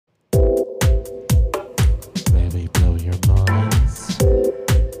we blow your minds?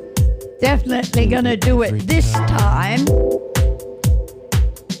 Definitely going to do it this time. Go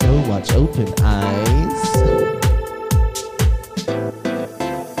watch Open Eyes.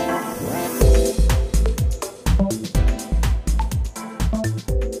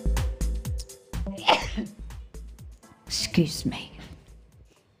 Excuse me.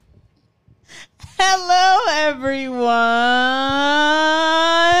 Hello, everyone.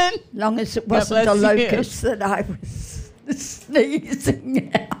 Long as it God wasn't a bless you. locust that I was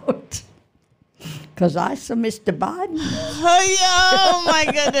sneezing out. Because I saw Mr. Biden. Oh my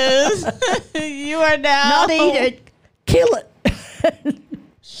goodness. You are now Not eat it, kill it.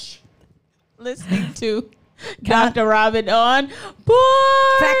 listening to Dr. Robin on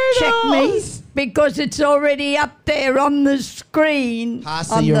Portals. Fact check me, because it's already up there on the screen.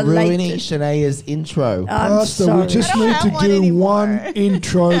 Pastor, on you're the ruining latest. Shania's intro. I'm Pastor, sorry. we just I don't need have to one do anymore. one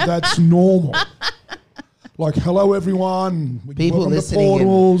intro that's normal. Like, hello, everyone. People Welcome listening to in-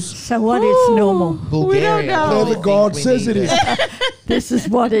 Portals. So what is normal? Bulgaria. know. I Whatever think God we says need it is. This is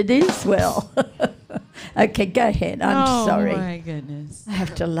what it is, well. Okay, go ahead. I'm sorry. Oh my goodness. I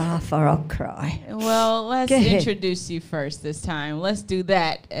have to laugh or I'll cry. Well, let's Go ahead. introduce you first this time. Let's do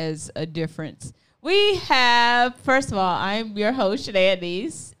that as a difference. We have, first of all, I'm your host, Shanae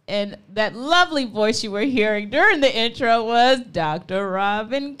Anise, and that lovely voice you were hearing during the intro was Dr.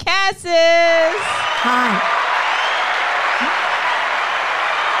 Robin Cassis. Hi.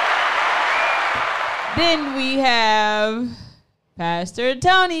 Then we have Pastor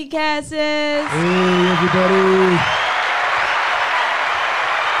Tony Cassis. Hey, everybody.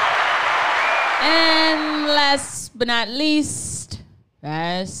 And last but not least,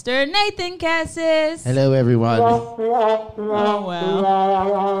 Pastor Nathan Cassis. Hello, everyone. Oh,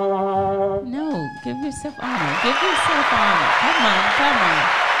 well. No, give yourself honor. Give yourself honor. Come on, come on.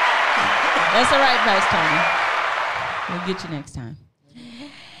 That's all right, Pastor Tony. We'll get you next time.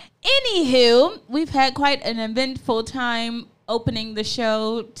 Anywho, we've had quite an eventful time opening the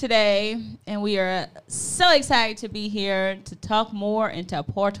show today, and we are so excited to be here to talk more and to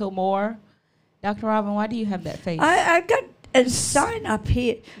portal more. Dr. Robin, why do you have that face? I've got a sign up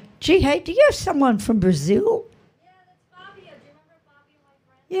here. Gee, hey, do you have someone from Brazil? Yeah, that's Fabio. Do you remember Fabio, my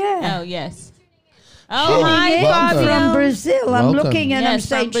friend? Yeah. Oh, yes. Tuning Oh, hi, in welcome. from Fabio. Brazil. I'm Welcome. looking and I'm Yes,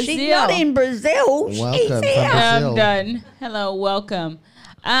 saying, from she's Brazil. not in Brazil. She's Welcome from here. Brazil. I'm done. Hello, welcome.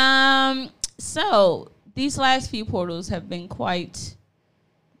 So these last few portals have been quite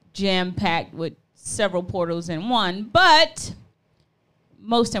jam-packed with several portals in one, but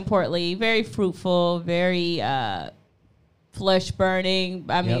most importantly, very fruitful, very flesh-burning.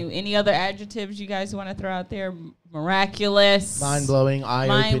 I mean, any other adjectives you guys want to throw out there? Miraculous. Mind-blowing,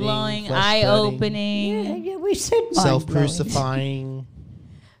 eye-opening. Mind-blowing, flesh-burning, eye-opening. Yeah, we said mind-blowing. Self-crucifying.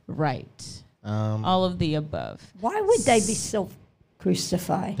 Right. Um, All of the above. Why would they be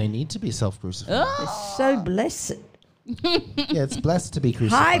self-crucified? they need to be self-crucified. Oh. They're so blessed. Yeah, it's blessed to be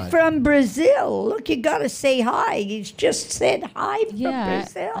crucified. Hi from Brazil. Look, you got to say hi. He's just said hi from Yeah,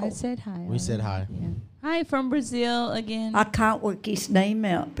 Brazil. I said hi. We said hi. Yeah. Hi from Brazil again. I can't work his name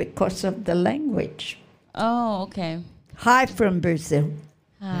out because of the language. Oh, okay. Hi from Brazil.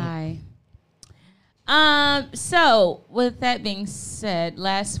 Hi. So with that being said,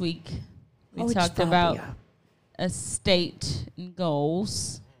 last week we it's talked about Fabio. a state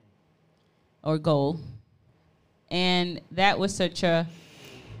goals or goal, and that was such a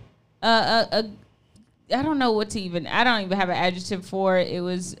I don't know what to even. I don't even have an adjective for it. It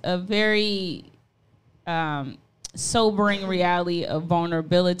was a very sobering reality of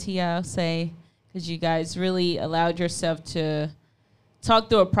vulnerability, I'll say, because you guys really allowed yourself to talk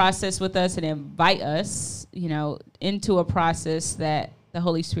through a process with us and invite us, into a process that the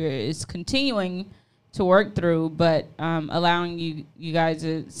Holy Spirit is continuing to work through, but allowing you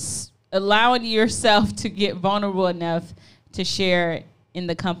guys allowing yourself to get vulnerable enough to share in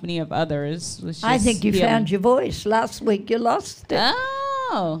the company of others. Was I just think you healing. found your voice. Last week you lost it.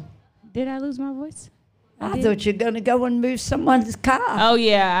 Oh, did I lose my voice? I thought you were going to go and move someone's car. Oh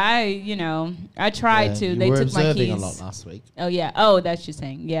yeah, I tried to. You They were took my observing keys. a lot last week. Oh yeah. Oh, that's you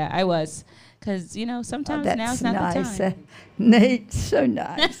saying. Yeah, I was, because sometimes That's now's not nice. the time. Nate, so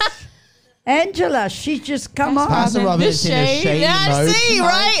nice. Angela, she just come on. Pastor Robin This is in a shade. shady Yeah, I mode see, tonight,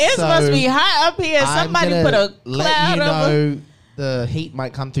 right? It's so supposed to be hot up here. I'm Somebody gonna put a let cloud you over. know the heat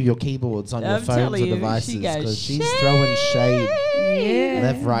might come through your keyboards on your I'm phones or telling you, she devices got because she's shade. throwing shade. Yeah.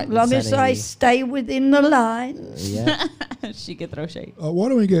 Left, right, and long as centre I here. stay within the lines. Yeah. She could throw shade. Why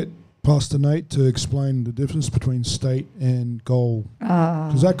don't we get Pastor Nate to explain the difference between state and goal?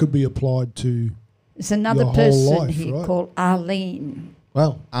 Because that could be applied to... There's another Your whole person life, here right? called Arlene.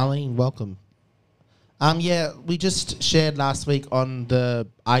 Well, Arlene, welcome. Yeah, we just shared last week on the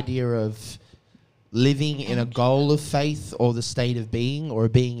idea of living in a goal of faith or the state of being or a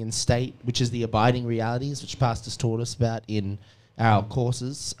being in state, which is the abiding realities, which pastors taught us about in our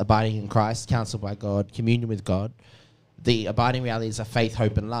courses, Abiding in Christ, Counsel by God, Communion with God. The abiding realities are faith,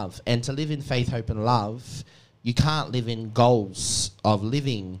 hope, and love. And to live in faith, hope, and love, you can't live in goals of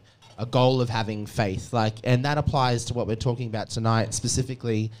living, a goal of having faith. And that applies to what we're talking about tonight,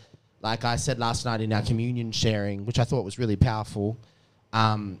 specifically, like I said last night in our communion sharing, which I thought was really powerful.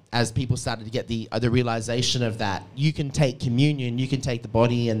 As people started to get the realization of that, you can take communion, you can take the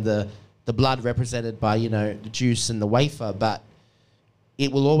body and the blood represented by, the juice and the wafer, but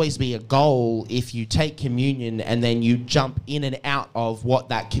it will always be a goal if you take communion and then you jump in and out of what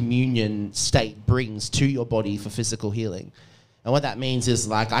that communion state brings to your body for physical healing. And what that means is,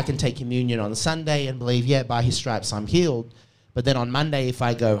 I can take communion on Sunday and believe, by his stripes I'm healed. But then on Monday, if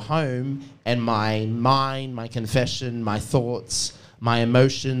I go home and my mind, my confession, my thoughts, my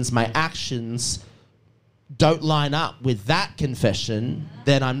emotions, my actions don't line up with that confession,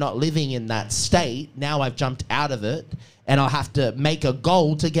 then I'm not living in that state. Now I've jumped out of it, and I'll have to make a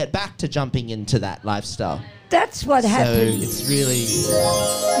goal to get back to jumping into that lifestyle. That's what happens. So it's really...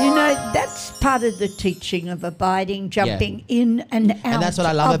 that's part of the teaching of abiding, jumping in and out. And that's what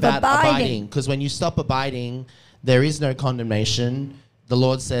I love about abiding. Because when you stop abiding, there is no condemnation. The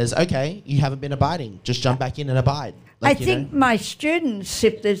Lord says, okay, you haven't been abiding. Just jump back in and abide. I think my students,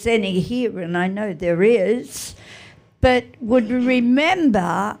 if there's any here, and I know there is, but would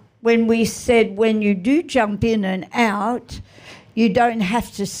remember when we said when you do jump in and out, you don't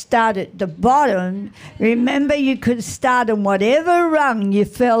have to start at the bottom. Remember, you could start on whatever rung you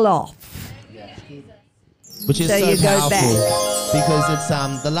fell off. Which is so so you go powerful back. because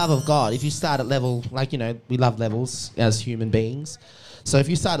it's the love of God. If you start at level, we love levels as human beings. So if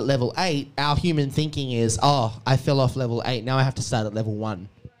you start at level 8, our human thinking is, I fell off level 8. Now I have to start at level 1.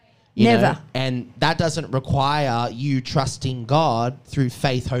 You Never. know? And that doesn't require you trusting God through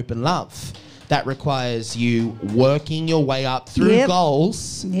faith, hope, and love. That requires you working your way up through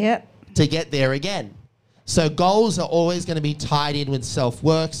goals to get there again. So goals are always going to be tied in with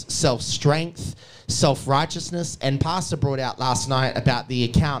self-works, self-strength, self-righteousness. And Pastor brought out last night about the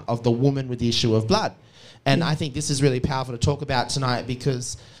account of the woman with the issue of blood. And I think this is really powerful to talk about tonight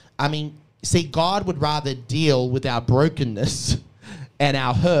because, God would rather deal with our brokenness and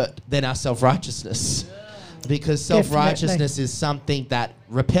our hurt than our self-righteousness. Because self-righteousness is something that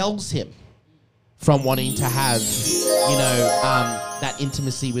repels him from wanting to have, that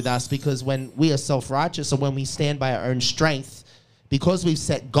intimacy with us. Because when we are self-righteous or when we stand by our own strength, because we've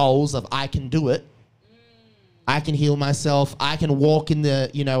set goals of I can do it, I can heal myself, I can walk in the,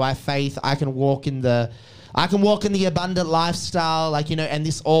 our faith, I can walk in the abundant lifestyle, and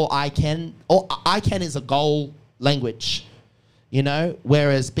this all I can is a goal language,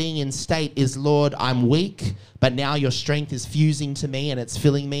 whereas being in state is, Lord, I'm weak, but now your strength is fusing to me and it's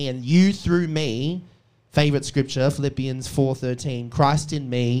filling me, and you through me, favorite scripture, Philippians 4:13, Christ in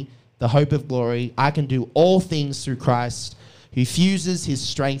me, the hope of glory, I can do all things through Christ who fuses his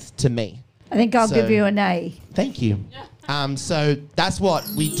strength to me. I think I'll give you an A. Thank you. So that's what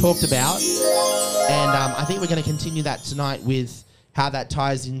we talked about. And I think we're going to continue that tonight with how that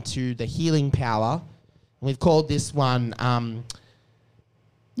ties into the healing power. And we've called this one...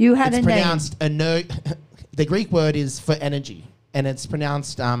 you had a name. It's pronounced... the Greek word is for energy. And it's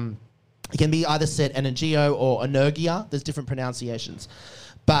pronounced... it can be either said energio or energia. There's different pronunciations.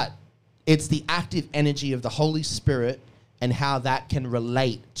 But it's the active energy of the Holy Spirit and how that can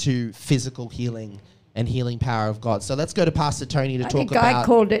relate to physical healing and healing power of God. So let's go to Pastor Tony to talk about... I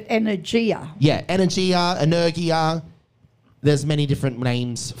called it energia. Yeah, energia, energia. There's many different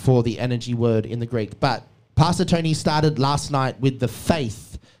names for the energy word in the Greek. But Pastor Tony started last night with the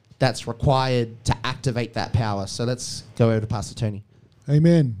faith that's required to activate that power. So let's go over to Pastor Tony.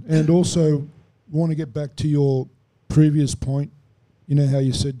 Amen. And also, want to get back to your previous point. You know how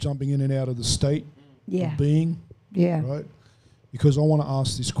you said jumping in and out of the state of being? Yeah. Right? Because I want to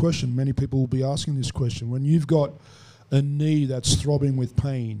ask this question. Many people will be asking this question. When you've got a knee that's throbbing with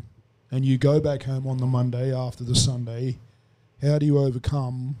pain and you go back home on the Monday after the Sunday, how do you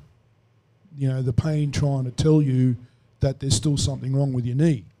overcome, the pain trying to tell you that there's still something wrong with your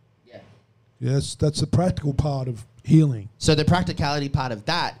knee? Yeah. Yes, that's the practical part of healing. So the practicality part of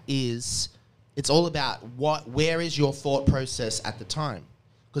that is it's all about where is your thought process at the time.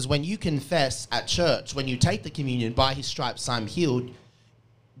 Because when you confess at church, when you take the communion, by his stripes I'm healed,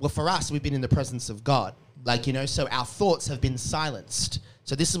 well, for us, we've been in the presence of God. So our thoughts have been silenced.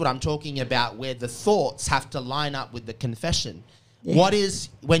 So this is what I'm talking about, where the thoughts have to line up with the confession. Yeah. What is,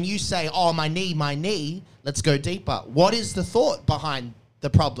 when you say, oh, my knee, let's go deeper. What is the thought behind the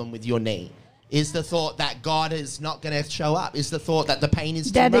problem with your knee? Is the thought that God is not going to show up? Is the thought that the pain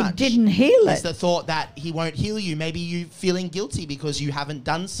is that too much? He didn't heal Is it. the thought that He won't heal you? Maybe you feeling guilty because you haven't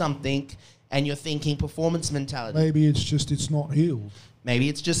done something and you're thinking performance mentality. Maybe it's just it's not healed. Maybe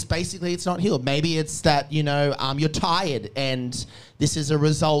it's just basically it's not healed. Maybe it's that, you're tired and this is a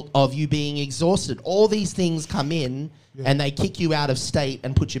result of you being exhausted. All these things come in and they kick you out of state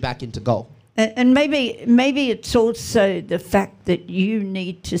and put you back into goal. And maybe it's also the fact that you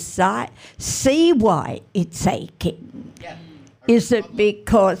need to see why it's aching. Yeah. Is it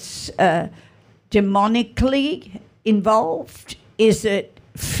because demonically involved? Is it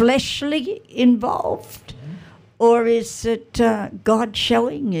fleshly involved? Or is it God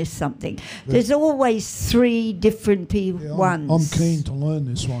showing you something? There's always three different ones. I'm keen to learn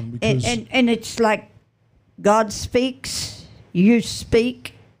this one because And it's like God speaks, you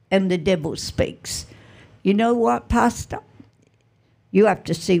speak, and the devil speaks. You know what, Pastor? You have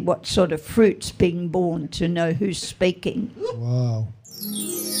to see what sort of fruit's being born to know who's speaking. wow.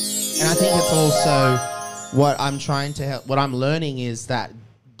 And I think it's also what I'm trying to help. What I'm learning is that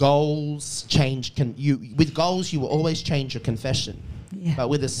goals change. With goals, you will always change your confession. Yeah. But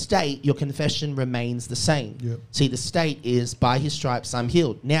with a state, your confession remains the same. Yep. See, the state is by His stripes I'm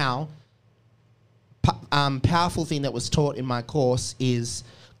healed. Now, powerful thing that was taught in my course is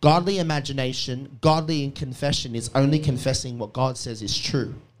godly imagination, godly in confession is only confessing what God says is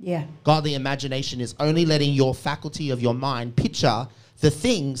true. Yeah. Godly imagination is only letting your faculty of your mind picture the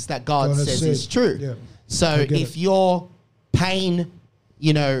things that God God has says said. is true. Yeah. So I get if it. your pain,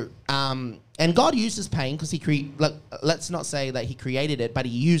 and God uses pain because let's not say that He created it, but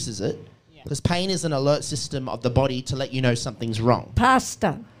He uses it. Because pain is an alert system of the body to let you know something's wrong.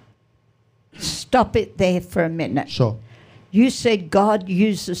 Pastor, stop it there for a minute. Sure. You said God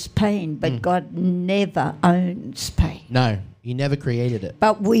uses pain, but God never owns pain. No, He never created it.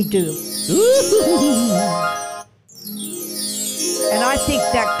 But we do. And I think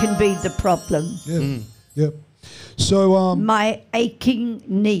that can be the problem. Yeah. Yep. So My aching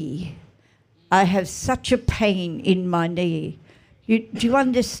knee. I have such a pain in my knee. Do you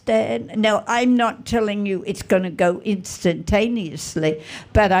understand? Now, I'm not telling you it's going to go instantaneously,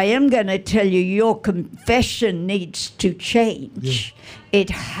 but I am going to tell you your confession needs to change. It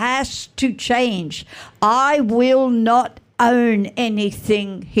has to change. I will not own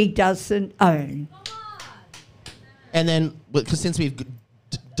anything He doesn't own. And then, because since we've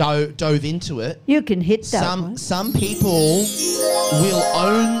dove into it, You can hit that one. some people will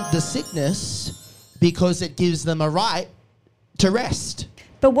own the sickness because it gives them a right to rest.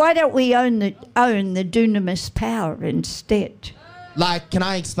 But why don't we own the dunamis power instead? Like, can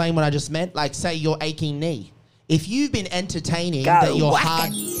I explain what I just meant? Like, say your aching knee. If you've been entertaining Go that you're whack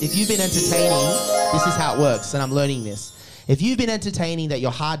hard, it. if you've been entertaining, this is how it works, and I'm learning this. If you've been entertaining that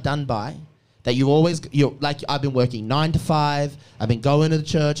you're hard done by, that you're like, I've been working 9 to 5, I've been going to the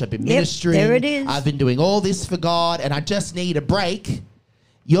church, I've been ministering, there it is. I've been doing all this for God, and I just need a break.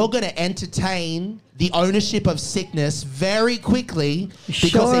 You're going to entertain the ownership of sickness very quickly because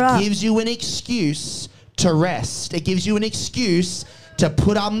Sure it are. gives you an excuse to rest. It gives you an excuse to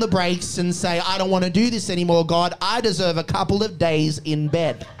put on the brakes and say, I don't want to do this anymore, God. I deserve a couple of days in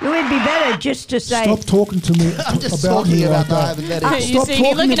bed. It would be better just to say, stop talking to me I'm just about talking me about like the that. hypothetical. You Stop see, he's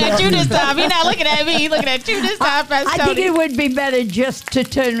talking looking at about you me. this time. He's not looking at me. He's looking at you this time, Pastor I think Tony. it would be better just to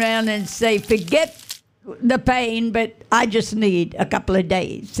turn around and say, forget the pain, but I just need a couple of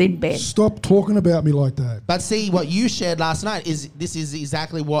days in bed. Stop talking about me like that. But see, what you shared last night is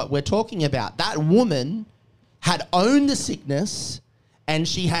exactly what we're talking about. That woman had owned the sickness, and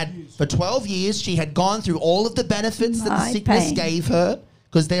she had, for 12 years, she had gone through all of the benefits that the My sickness pain. gave her,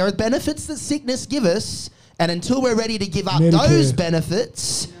 because there are benefits that sickness give us, and until we're ready to give up Medicare. those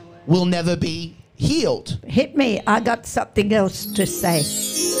benefits, we'll never be healed. Hit me. I got something else to say.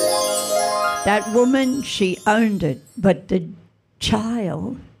 That woman, she owned it, but the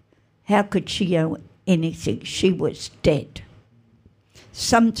child, how could she own anything? She was dead.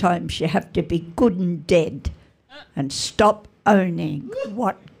 Sometimes you have to be good and dead and stop owning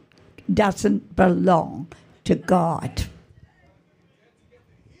what doesn't belong to God.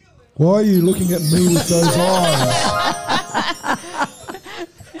 Why are you looking at me with those eyes?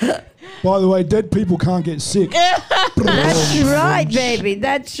 By the way, dead people can't get sick. That's right, baby.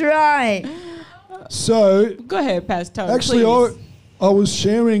 That's right. So, Go ahead, Pastor Tony. actually, please. I was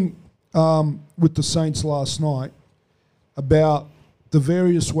sharing with the saints last night about the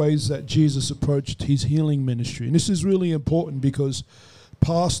various ways that Jesus approached his healing ministry. And this is really important because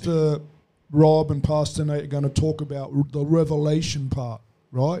Pastor Rob and Pastor Nate are going to talk about the revelation part,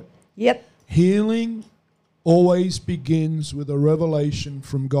 right? Yep. Healing always begins with a revelation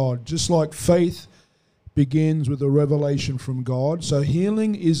from God, just like faith begins with a revelation from God. So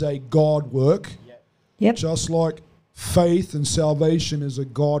healing is a God work, Yep. just like faith and salvation is a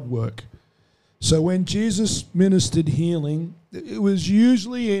God work. So when Jesus ministered healing, it was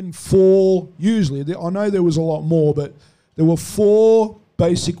usually in four, I know there was a lot more, but there were four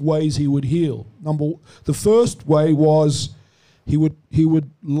basic ways he would heal. The first way was he would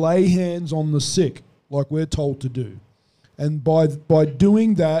lay hands on the sick, like we're told to do. And by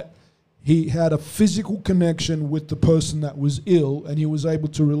doing that, he had a physical connection with the person that was ill, and he was able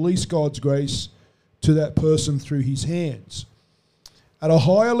to release God's grace to that person through his hands. At a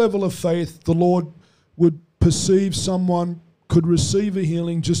higher level of faith, the Lord would perceive someone could receive a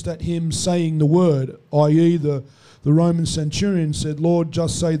healing just at him saying the word, i.e. the Roman centurion said, Lord,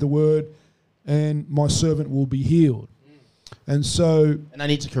 just say the word and my servant will be healed. And so... And I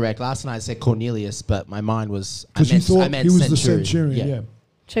need to correct. Last night I said Cornelius, but my mind was... Because you thought he was the centurion, yeah.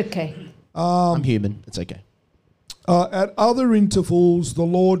 It's okay. I'm human. It's okay. At other intervals, the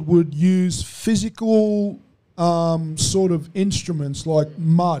Lord would use physical sort of instruments like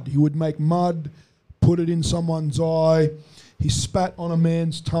mud. He would make mud, put it in someone's eye. He spat on a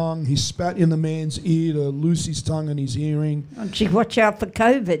man's tongue. He spat in the man's ear to loose his tongue and his hearing. Oh, gee, watch out for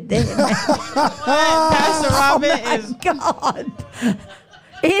COVID there. Pastor Robin is God.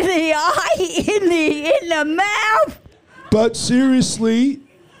 In the eye, in the mouth. But seriously,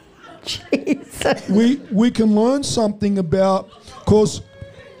 Jesus. we can learn something about, because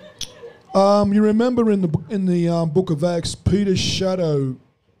you remember in the book of Acts, Peter's shadow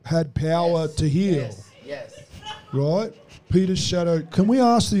had power to heal. Yes. Right? Peter's shadow. Can we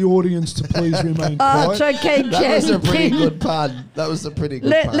ask the audience to please remain Oh, quiet? it's okay, Jen. That was a pretty Kim. good pun. That was a pretty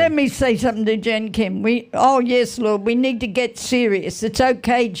good pun. Let me say something to Jen Kim. Yes, Lord, we need to get serious. It's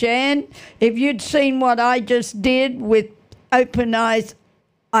okay, Jan. If you'd seen what I just did with open eyes,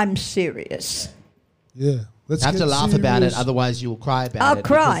 I'm serious. Yeah. Let's You have get to laugh about it, serious. otherwise you'll cry about I'll it.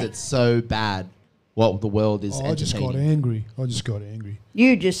 cry. Because it's so bad what the world is I just got entertaining. angry.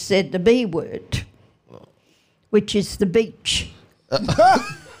 You just said the B word, which is the beach.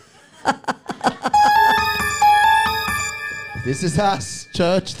 This is us,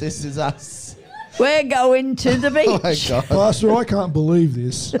 church. This is us. We're going to the beach. Oh my God. Pastor, I can't believe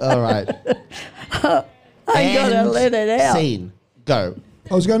this. All right. I gotta And let it out. Scene. Go.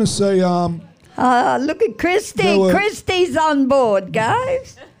 I was going to say, Look at Christy. There were- Christy's on board,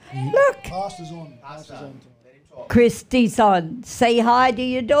 guys. Look, Pastor's on. Christy's on. Say hi to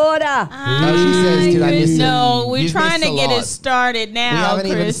your daughter. No, she says, did I miss it? No, we're You've trying missed to a get lot. it started We now, haven't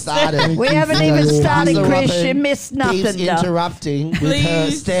even Chris. started. We haven't even Pastor started, Chris. Robin You missed nothing, keeps though. interrupting with her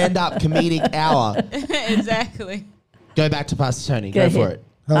Please. stand-up comedic hour. Exactly. Go back to Pastor Tony. Go Go for ahead. it.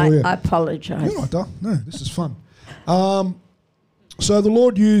 Hallelujah. I apologise. You're not done. No, this is fun. So the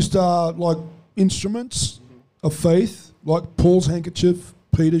Lord used like instruments of faith, like Paul's handkerchief,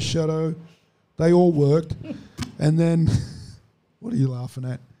 Peter's shadow. They all worked. And then, what are you laughing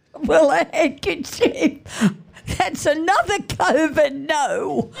at? Well, a handkerchief. That's another COVID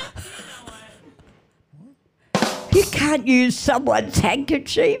no. You can't use someone's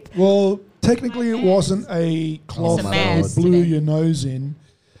handkerchief. Well, technically it wasn't a cloth It's a that you mask blew today. your nose in.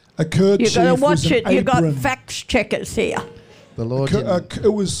 A kerchief You've got to was watch an it. You've got apron. facts checkers here. The Lord didn't- It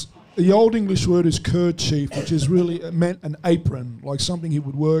was, the old English word is kerchief, which is really, it meant an apron, like something he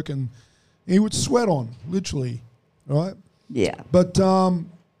would work and he would sweat on, literally, right? Yeah. But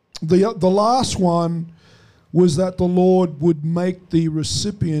the last one was that the Lord would make the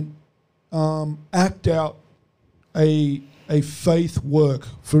recipient act out a faith work.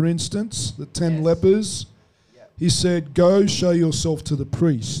 For instance, the 10 lepers, he said, go show yourself to the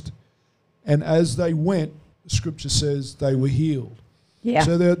priest. And as they went, the scripture says they were healed. Yeah.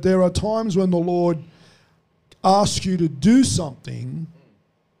 So there are times when the Lord asks you to do something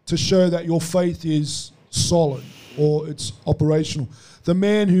to show that your faith is solid or it's operational. The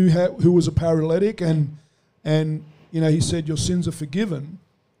man who was a paralytic and he said your sins are forgiven,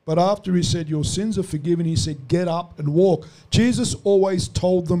 but after he said your sins are forgiven, he said get up and walk. Jesus always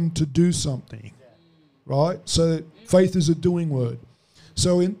told them to do something, right? So faith is a doing word.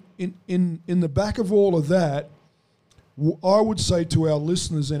 So in the back of all of that, I would say to our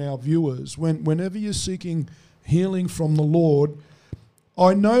listeners and our viewers, whenever you're seeking healing from the Lord,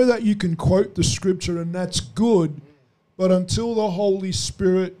 I know that you can quote the scripture and that's good, but until the Holy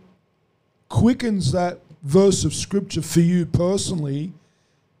Spirit quickens that verse of scripture for you personally,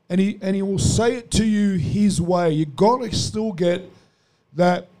 and he will say it to you his way, you've got to still get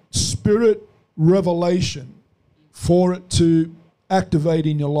that Spirit revelation for it to activate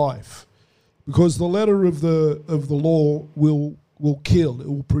in your life, because the letter of the law will kill. It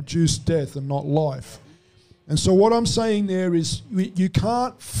will produce death and not life. And so what I'm saying there is you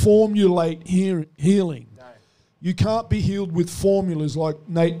can't formulate healing. You can't be healed with formulas like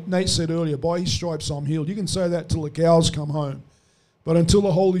Nate said earlier, by his stripes I'm healed. You can say that till the cows come home. But until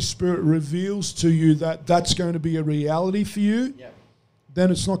the Holy Spirit reveals to you that that's going to be a reality for you, then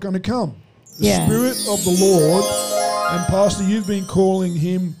it's not going to come. The Spirit of the Lord, and Pastor, you've been calling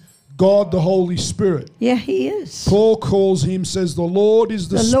him God the Holy Spirit. Yeah, he is. Paul calls him, says the Lord is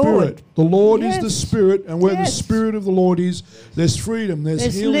the Spirit. Lord. The Lord is Yes. the Spirit, and where the Yes. Spirit of the Lord is, there's freedom, there's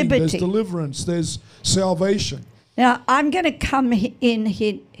healing, liberty. there's deliverance, there's salvation. Now, I'm going to come in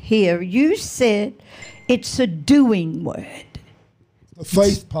here. You said it's a doing word. The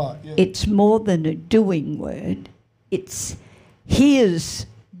faith part, yeah. It's more than a doing word. It's his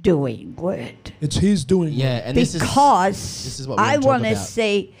doing word. It's his doing. Yeah, and this is what we I want want to to talk about.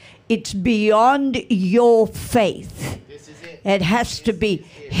 say it's beyond your faith. This is it. It has to be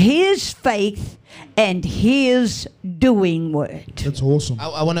his faith and his doing word. That's awesome.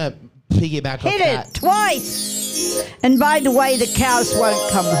 I want to piggyback off Hit that. it twice. And by the way, the cows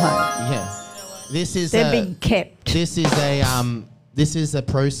won't come home. Yeah, this is They're being kept. this is a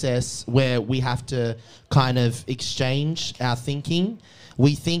process where we have to kind of exchange our thinking.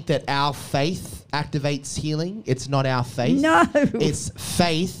 We think that our faith activates healing. It's not our faith. No. It's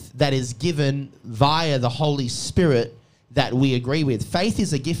faith that is given via the Holy Spirit that we agree with. Faith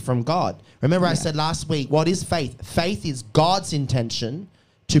is a gift from God. Remember I said last week, what is faith? Faith is God's intention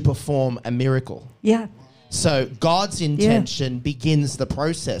to perform a miracle. Yeah. So God's intention begins the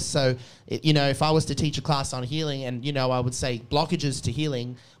process. So, if I was to teach a class on healing and, I would say blockages to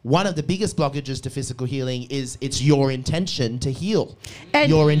healing, one of the biggest blockages to physical healing is it's your intention to heal. And-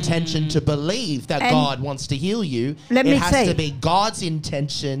 your intention to believe that God wants to heal you. Let it me has say- to be God's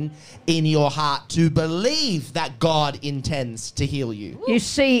intention in your heart to believe that God intends to heal you. You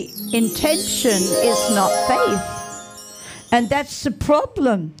see, intention is not faith. And that's the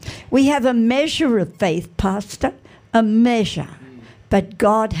problem. We have a measure of faith, Pastor, a measure. But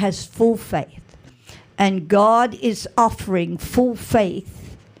God has full faith. And God is offering full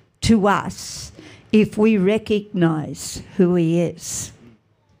faith to us if we recognize who he is.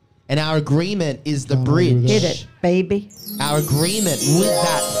 And our agreement is the Can't bridge. argue with Get it, baby? Our agreement with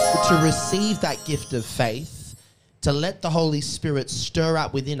that, to receive that gift of faith, to let the Holy Spirit stir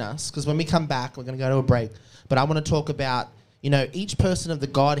up within us, because when we come back, we're going to go to a break, but I want to talk about, each person of the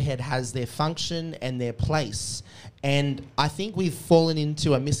Godhead has their function and their place. And I think we've fallen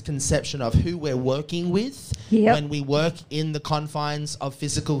into a misconception of who we're working with when we work in the confines of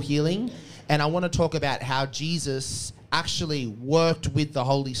physical healing. And I want to talk about how Jesus actually worked with the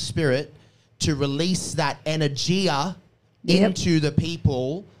Holy Spirit to release that energia into the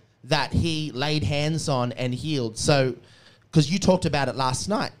people that he laid hands on and healed. So, because you talked about it last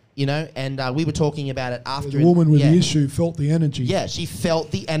night, and we were talking about it after. The woman with the issue felt the energy. Yeah, she felt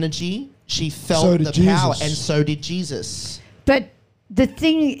the energy. She So felt did the power, Jesus. and so did Jesus. But the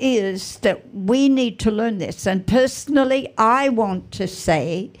thing is that we need to learn this. And personally, I want to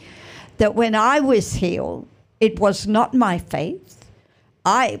say that when I was healed, it was not my faith.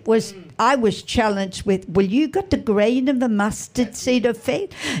 I was challenged with, well, you got the grain of a mustard seed of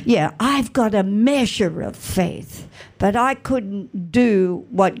faith? Yeah, I've got a measure of faith. But I couldn't do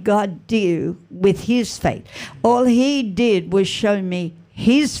what God did with his faith. All he did was show me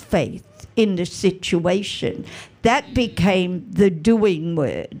his faith in the situation. That became the doing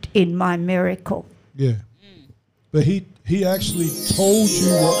word in my miracle. Yeah. But he actually told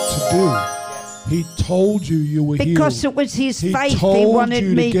you what to do. He told you were healed. Because it was his He faith he told wanted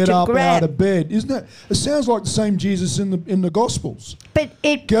you me to get to up grab. out of bed. Isn't it? It sounds like the same Jesus in the Gospels. But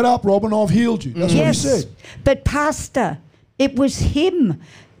it Get up, Robin, I've healed you. That's what he said. But Pastor, it was him,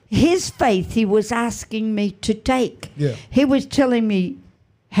 his faith he was asking me to take. Yeah. He was telling me,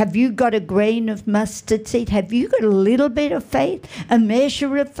 have you got a grain of mustard seed? Have you got a little bit of faith? A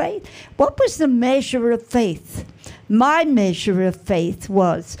measure of faith? What was the measure of faith? My measure of faith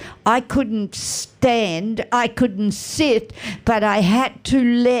was I couldn't stand, I couldn't sit, but I had to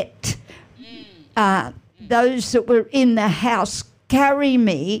let those that were in the house carry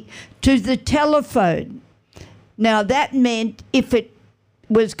me to the telephone. Now that meant if it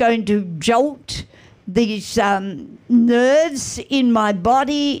was going to jolt these nerves in my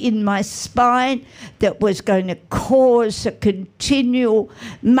body, in my spine, that was going to cause a continual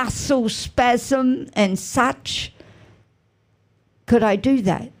muscle spasm and such. Could I do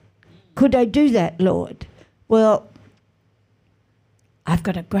that? Could I do that, Lord? Well, I've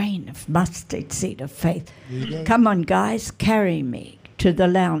got a grain of mustard seed of faith. There you go. Come on, guys, carry me to the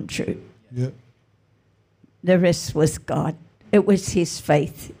lounge room. Yeah. The rest was God. It was his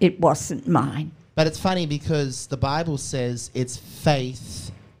faith. It wasn't mine. But it's funny because the Bible says it's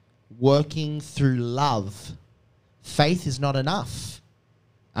faith working through love. Faith is not enough.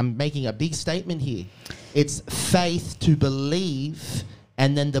 I'm making a big statement here. It's faith to believe,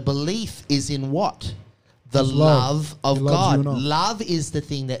 and then the belief is in what? The It's love love. of He loves God. you enough. Love is the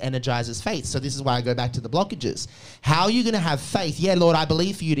thing that energizes faith. So this is why I go back to the blockages. How are you going to have faith? Yeah, Lord, I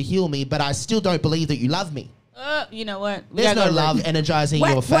believe for you to heal me, but I still don't believe that you love me. You know what? We There's gotta no go to love break. energizing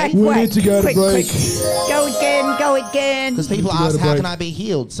Whack, your whack, faith. We whack. need to go to Quick, break. quick. Go again. Because people Need to go ask, to how break. can I be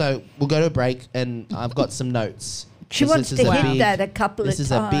healed? So we'll go to a break, and I've got some notes. She 'Cause wants this to is a hit big- that a couple of This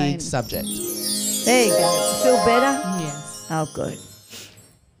times. is a big subject. There you go. Feel better? Yes. Oh, good.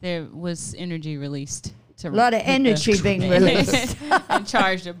 There was energy released. To A lot of hit the- energy being released. and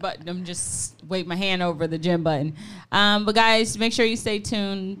charge the button. I'm just wave my hand over the gym button. But guys, make sure you stay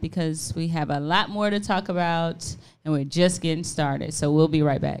tuned because we have a lot more to talk about, and we're just getting started. So we'll be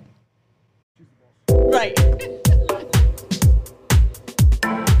right back. Right.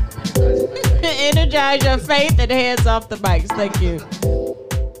 Energize your faith and hands off the mics. Thank you.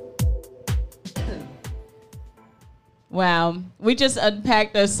 Wow. We just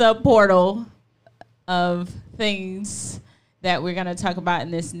unpacked a sub portal of things that we're going to talk about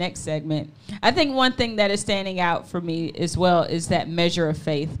in this next segment. I think one thing that is standing out for me as well is that measure of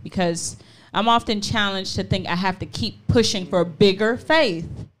faith, because I'm often challenged to think I have to keep pushing for bigger faith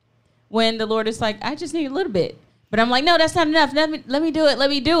when the Lord is like, I just need a little bit. But I'm like, no, that's not enough. Let me do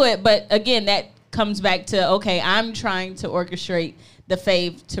it. But again, that comes back to, okay, I'm trying to orchestrate the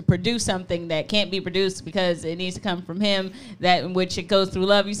faith to produce something that can't be produced because it needs to come from him, that in which it goes through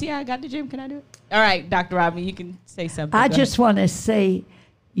love. You see how I got the gym? Can I do it? All right, Dr. Robin, you can say something. I Go just want to say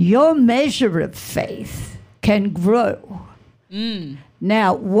your measure of faith can grow.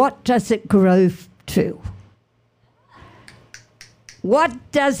 Now, what does it grow to?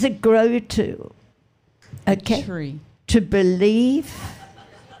 What does it grow to? ahead. Okay. Tree. To believe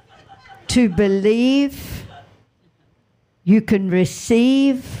you can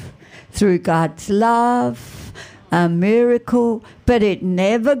receive through God's love a miracle, but it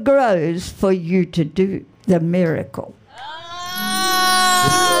never grows for you to do the miracle.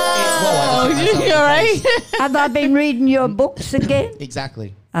 Oh, you all right? Have I been reading your books again?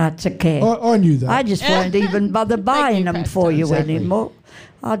 Exactly. That's okay. I knew that. I just won't even bother buying them Pastor. for you Exactly. anymore.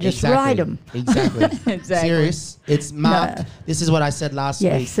 I'll just write them. Exactly. Exactly. Serious. It's Mark. No. This is what I said last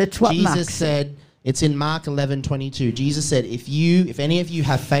Yes, week. that's what Jesus Mark said. It's in Mark 11:22. Jesus said, if any of you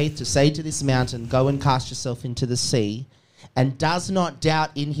have faith to say to this mountain, go and cast yourself into the sea, and does not doubt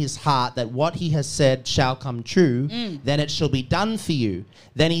in his heart that what he has said shall come true, then it shall be done for you.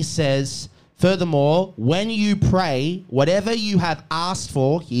 Then he says, furthermore, when you pray, whatever you have asked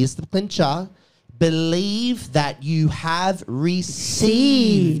for, here's the clincher, believe that you have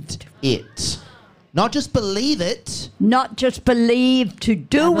received it. Not just believe it. Not just believe to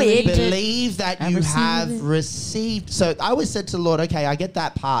do believe it. Believe that I you receive have it. received. So I always said to the Lord, okay, I get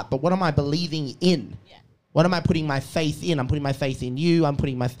that part, but what am I believing in? What am I putting my faith in? I'm putting my faith in you.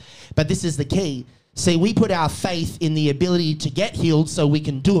 But this is the key. See, we put our faith in the ability to get healed so we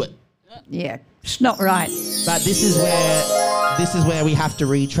can do it. Yeah, it's not right. But this is where we have to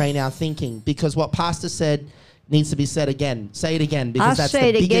retrain our thinking, because what Pastor said needs to be said again. Say it again, because I'll that's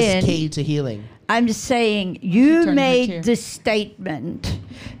say the it biggest again. key to healing. I'm saying She you turned her chair. made the statement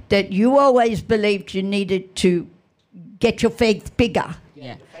that you always believed you needed to get your faith bigger.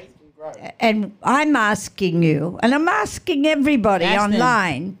 Yeah. And I'm asking you, and I'm asking everybody Ask them.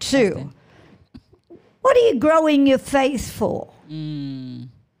 online too, them. what are you growing your faith for? Mm.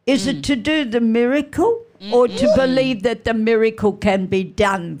 Is it to do the miracle or to believe that the miracle can be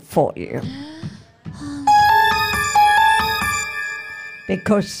done for you?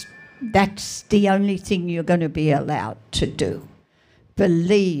 Because that's the only thing you're going to be allowed to do.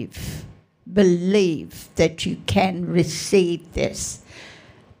 Believe that you can receive this.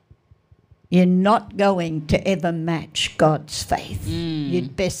 You're not going to ever match God's faith.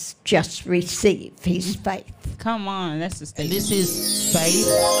 You'd best just receive his faith. Come on, that's the And statement. this is faith,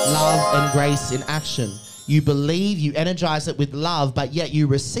 love, and grace in action. You believe, you energize it with love, but yet you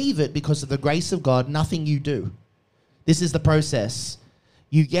receive it because of the grace of God, nothing you do. This is the process.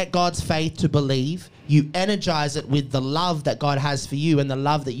 You get God's faith to believe, you energize it with the love that God has for you and the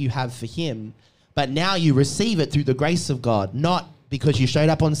love that you have for him, but now you receive it through the grace of God, not because you showed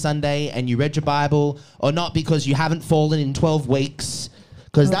up on Sunday and you read your Bible, or not because you haven't fallen in 12 weeks.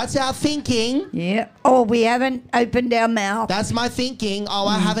 Because that's our thinking. Yeah. Oh, we haven't opened our mouth. That's my thinking. Oh,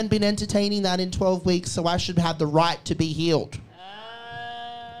 I haven't been entertaining that in 12 weeks, so I should have the right to be healed.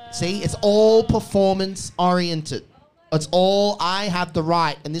 See, it's all performance oriented. It's all I have the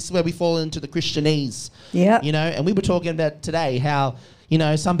right, and this is where we fall into the Christianese. Yeah. You know, and we were talking about today how, you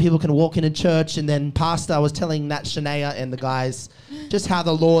know, some people can walk into church, and then Pastor was telling Nat Shania and the guys just how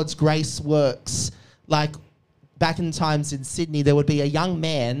the Lord's grace works. Like, back in times in Sydney, there would be a young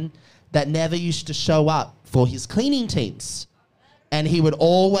man that never used to show up for his cleaning teams. And he would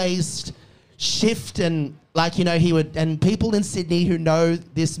always shift and, like, you know, he would, and people in Sydney who know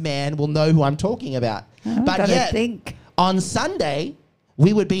this man will know who I'm talking about. But yet, on Sunday,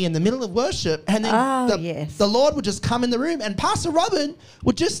 we would be in the middle of worship, and then the Lord would just come in the room, and Pastor Robin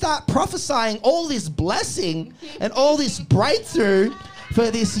would just start prophesying all this blessing and all this breakthrough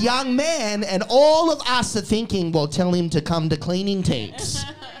for this young man, and all of us are thinking, well, tell him to come to cleaning teams.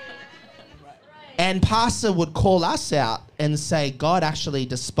 And Pastor would call us out and say, God actually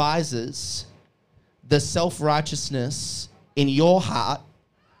despises the self-righteousness in your heart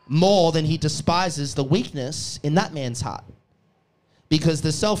more than he despises the weakness in that man's heart. Because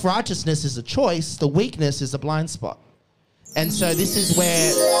the self-righteousness is a choice, the weakness is a blind spot. And so this is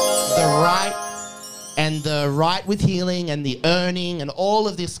where the right with healing and the earning and all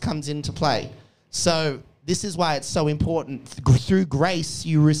of this comes into play. So this is why it's so important. Through grace,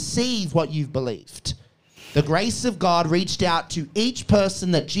 you receive what you've believed. The grace of God reached out to each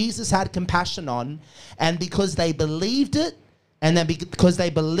person that Jesus had compassion on, and because they believed it, and then because they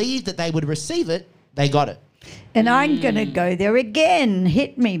believed that they would receive it, they got it. And I'm going to go there again.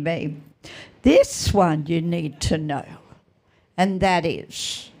 Hit me, babe. This one you need to know, and that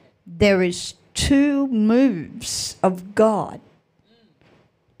is there is 2 moves of God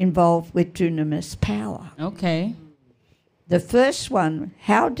involved with dunamis power. Okay. The first one,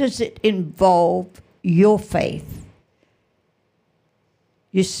 how does it involve your faith?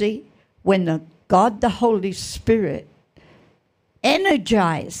 You see, when God the Holy Spirit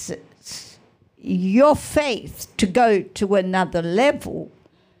energizes your faith to go to another level,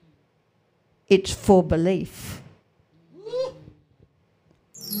 it's for belief.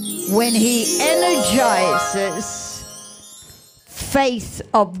 When he energizes faith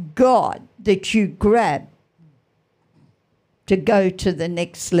of God that you grab to go to the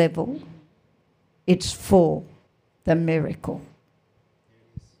next level, it's for the miracle.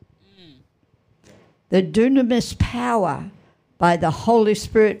 The dunamis power by the Holy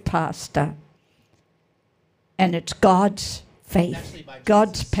Spirit, Pastor, and it's God's faith,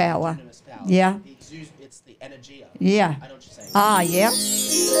 God's power. Yeah. It's the energy. Yeah. I know what you're saying. Yeah.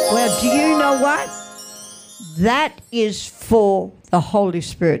 Well, do you know what? That is for the Holy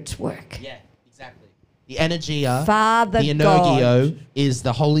Spirit's work. Yeah, exactly. The energia, Father the energio, is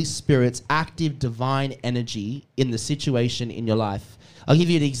the Holy Spirit's active divine energy in the situation in your life. I'll give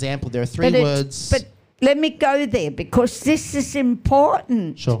you an example. There are 3 words. But let me go there because this is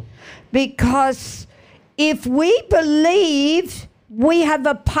important. Sure. Because if we believe we have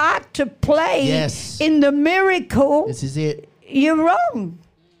a part to play in the miracle, This is it. you're wrong.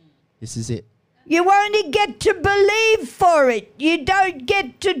 This is it. You only get to believe for it. You don't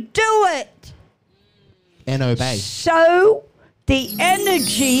get to do it. And obey. So the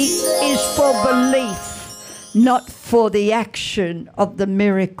energy is for belief, not for the action of the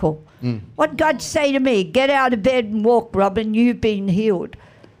miracle. What God say to me, get out of bed and walk, Robin, you've been healed.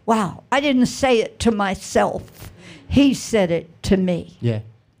 Wow, I didn't say it to myself. He said it to me. Yeah.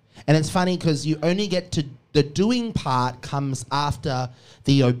 And it's funny because you only get to, the doing part comes after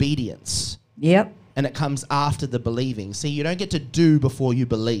the obedience. Yep. And it comes after the believing. See, you don't get to do before you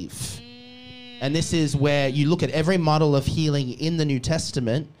believe. And this is where you look at every model of healing in the New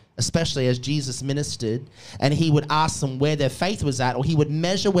Testament, especially as Jesus ministered, and he would ask them where their faith was at, or he would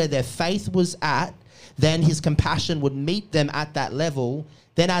measure where their faith was at, then his compassion would meet them at that level.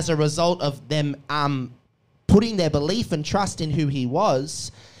 Then as a result of them putting their belief and trust in who he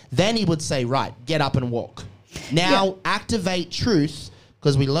was, then he would say, right, get up and walk. Now activate truth,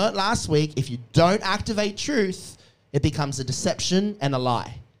 because we learnt last week, if you don't activate truth, it becomes a deception and a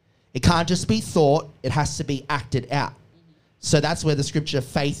lie. It can't just be thought, it has to be acted out. So that's where the scripture,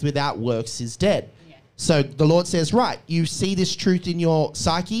 faith without works is dead. Yeah. So the Lord says, right, you see this truth in your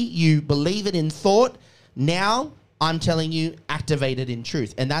psyche, you believe it in thought, now I'm telling you, activate it in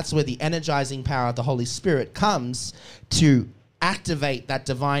truth. And that's where the energizing power of the Holy Spirit comes to activate that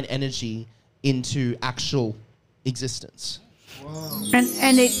divine energy into actual existence. Wow.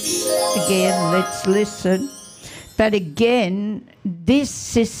 And it's, again, let's listen. But again,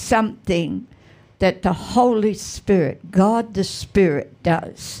 this is something that the Holy Spirit, God the Spirit,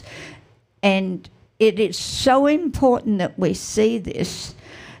 does. And it is so important that we see this,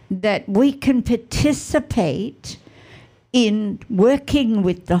 that we can participate in working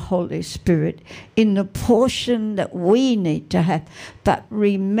with the Holy Spirit in the portion that we need to have. But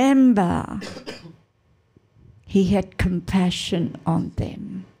remember, he had compassion on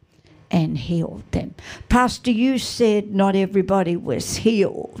them and healed them. Pastor, you said not everybody was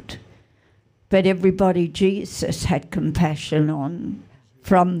healed, but everybody Jesus had compassion on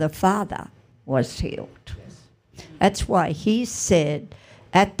from the Father was healed. That's why he said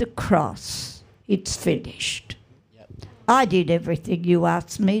at the cross, it's finished. I did everything you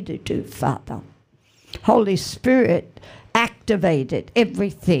asked me to do, Father. Holy Spirit activated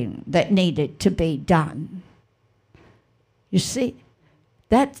everything that needed to be done. You see,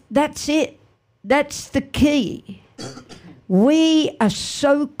 that's it. That's the key. We are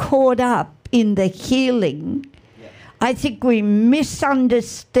so caught up in the healing. I think we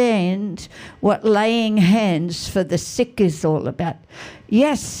misunderstand what laying hands for the sick is all about.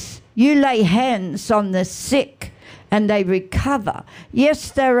 Yes, you lay hands on the sick and they recover.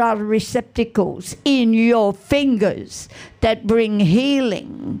 Yes, there are receptacles in your fingers that bring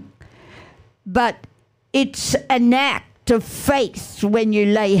healing, but it's an act of faith when you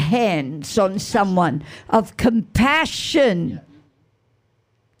lay hands on someone, of compassion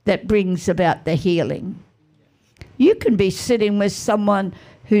that brings about the healing. You can be sitting with someone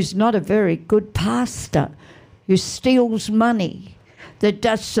who's not a very good pastor, who steals money, that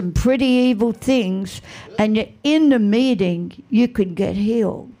does some pretty evil things, and yet in the meeting you can get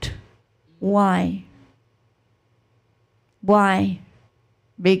healed. Why? Why?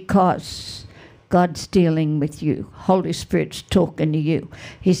 Because God's dealing with you. Holy Spirit's talking to you.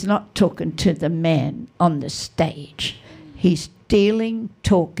 He's not talking to the man on the stage. He's dealing,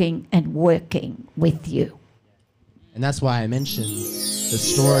 talking, and working with you. And that's why I mentioned the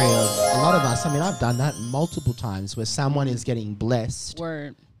story of a lot of us. I mean, I've done that multiple times where someone is getting blessed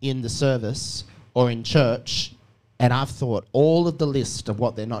in the service or in church, and I've thought all of the list of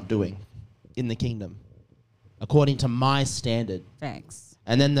what they're not doing in the kingdom according to my standard. Thanks.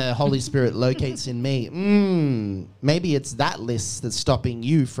 And then the Holy Spirit locates in me, maybe it's that list that's stopping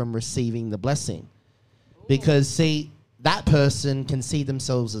you from receiving the blessing. Because, see, that person can see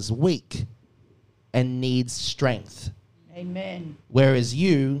themselves as weak and needs strength. Amen. Whereas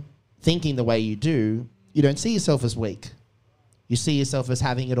you, thinking the way you do, you don't see yourself as weak. You see yourself as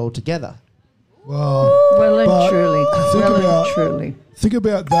having it all together. Well and truly. Think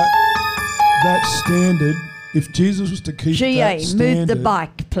about that standard. If Jesus was to keep GA, that standard... move the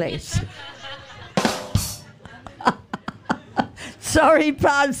bike, please. Sorry,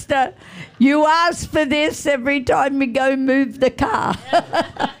 Pastor. You ask for this every time we go move the car.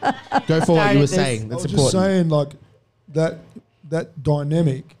 Go for what you were saying. That's I was important. just saying, like, that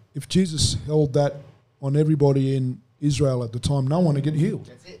dynamic, if Jesus held that on everybody in Israel at the time, no one would get healed.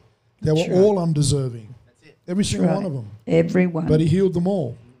 That's it. They were all undeserving. That's it. Every single one of them. Everyone. But he healed them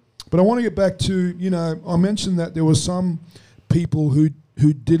all. But I want to get back to, I mentioned that there were some people who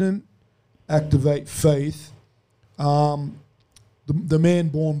didn't activate faith. The man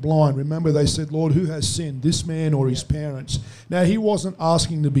born blind, remember they said, Lord, who has sinned, this man or his parents? Now, he wasn't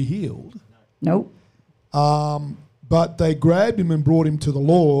asking to be healed. Nope. But they grabbed him and brought him to the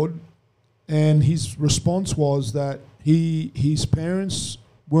Lord, and his response was that his parents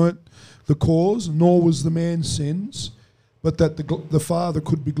weren't the cause, nor was the man's sins, but that the Father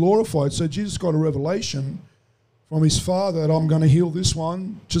could be glorified. So Jesus got a revelation from his Father that I'm going to heal this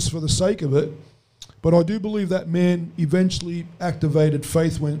one just for the sake of it. But I do believe that man eventually activated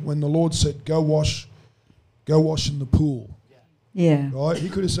faith when the Lord said, go wash in the pool. Yeah. Right? He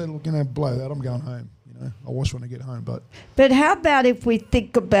could have said, look, blow that, I'm going home. I'll wash when I get home. But how about if we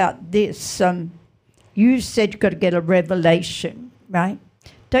think about this? You said you've got to get a revelation, right?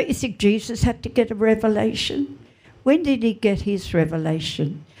 Don't you think Jesus had to get a revelation? When did he get his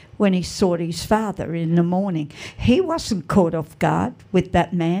revelation? When he sought his Father in the morning. He wasn't caught off guard with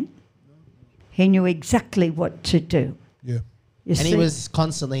that man. He knew exactly what to do. Yeah. And he was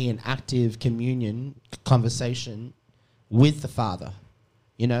constantly in active communion, conversation with the Father.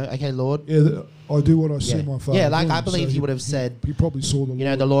 Okay, Lord. Yeah, I do what I see my Father. Yeah, like doing. I believe So he would have said... He probably saw the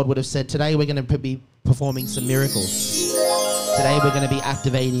Lord. The Lord would have said, today we're going to be performing some miracles. Today we're going to be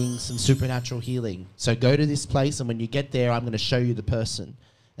activating some supernatural healing. So go to this place, and when you get there, I'm going to show you the person.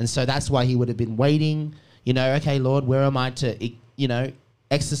 And so that's why he would have been waiting. Okay, Lord, where am I to,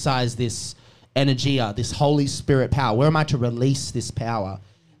 exercise this energia, this Holy Spirit power? Where am I to release this power?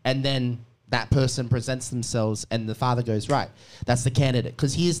 And then that person presents themselves and the Father goes, right, that's the candidate.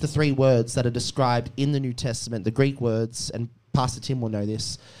 Because here's the 3 words that are described in the New Testament, the Greek words, and Pastor Tim will know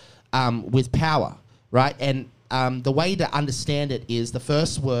this, with power, right? And the way to understand it is the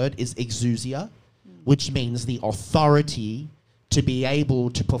first word is exousia, which means the authority to be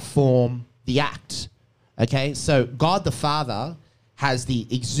able to perform the act. Okay, so God the Father has the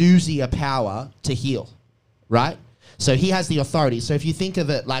exousia power to heal, right? So he has the authority. So if you think of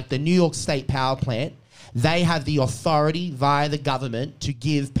it like the New York State Power Plant, they have the authority via the government to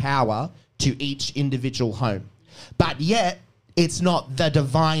give power to each individual home. But yet, it's not the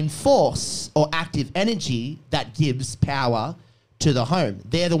divine force or active energy that gives power to the home.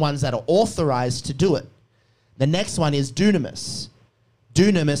 They're the ones that are authorized to do it. The next one is dunamis.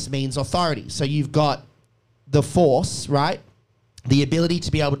 Dunamis means authority. So you've got the force, right? The ability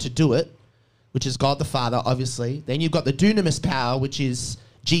to be able to do it, which is God the Father, obviously. Then you've got the dunamis power, which is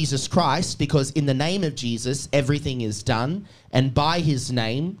Jesus Christ, because in the name of Jesus, everything is done, and by his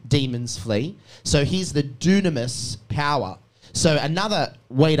name, demons flee. So he's the dunamis power. So another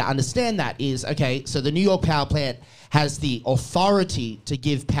way to understand that is, okay, so the New York Power Plant has the authority to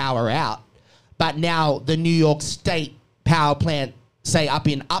give power out, but now the New York State Power Plant, say up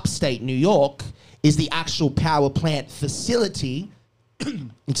in upstate New York, is the actual power plant facility,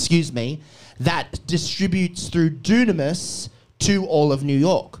 excuse me, that distributes through dunamis to all of New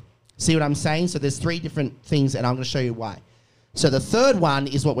York. See what I'm saying? So there's 3 different things, and I'm going to show you why. So the third one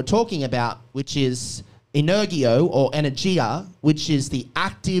is what we're talking about, which is energio or energia, which is the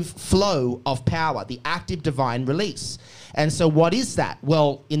active flow of power, the active divine release. And so what is that?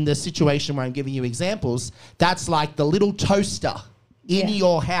 Well, in the situation where I'm giving you examples, that's like the little toaster in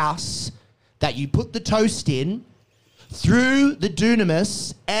your house that you put the toast in through the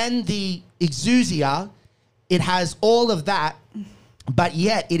dunamis and the exousia. It has all of that, but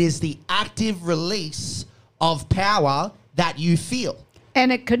yet it is the active release of power that you feel.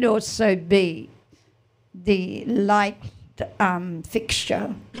 And it could also be the light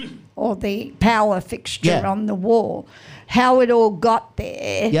fixture or the power fixture on the wall. How it all got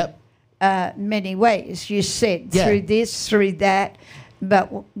there. Yep. Many ways. You said through this, through that. But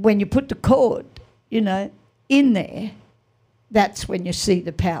when you put the cord, in there, that's when you see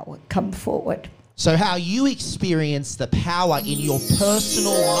the power come forward. So how you experience the power in your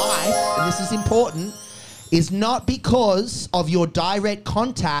personal life, and this is important, is not because of your direct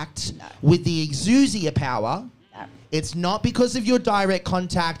contact with the exousia power. No. It's not because of your direct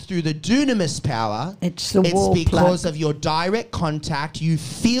contact through the dunamis power. It's because of your direct contact. You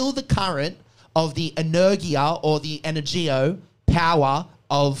feel the current of the energia or the energio power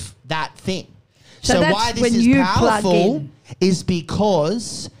of that thing. So why this is powerful is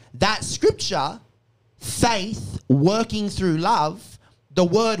because that scripture, faith working through love, the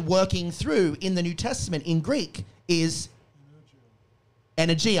word working through in the New Testament in Greek is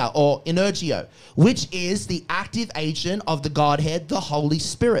energia or energio, which is the active agent of the Godhead, the Holy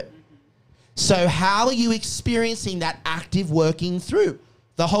Spirit. So how are you experiencing that active working through?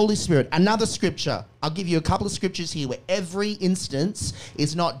 The Holy Spirit. Another scripture. I'll give you a couple of scriptures here where every instance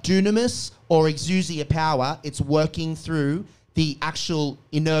is not dunamis or exousia power. It's working through the actual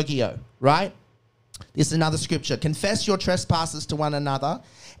energio, right? This is another scripture. Confess your trespasses to one another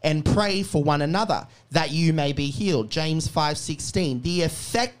and pray for one another that you may be healed. James 5:16. The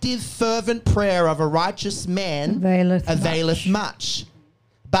effective fervent prayer of a righteous man availeth much.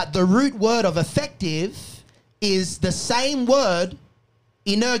 But the root word of effective is the same word,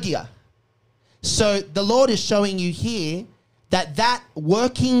 energia. So the Lord is showing you here that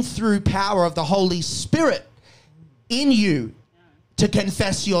working through power of the Holy Spirit in you to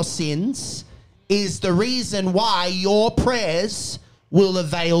confess your sins is the reason why your prayers will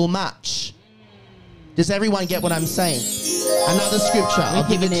avail much. Does everyone get what I'm saying? Another scripture. I'll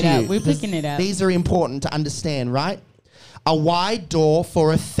give it to you. We're picking it up. These are important to understand, right? A wide door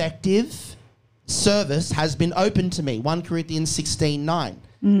for effective service has been opened to me. 1 Corinthians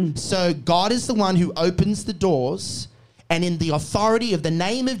 16:9. So God is the one who opens the doors, and in the authority of the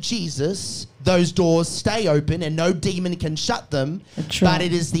name of Jesus, those doors stay open and no demon can shut them. But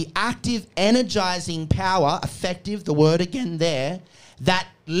it is the active, energizing power, effective, the word again there, that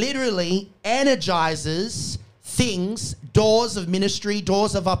literally energizes things, doors of ministry,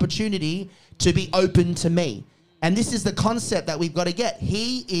 doors of opportunity to be open to me. And this is the concept that we've got to get.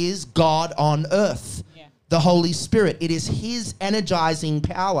 He is God on earth. The Holy Spirit. It is his energizing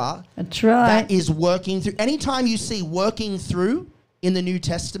power that is working through. Anytime you see working through in the New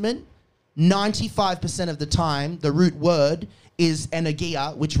Testament, 95% of the time, the root word is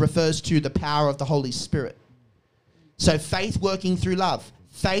energia, which refers to the power of the Holy Spirit. So faith working through love,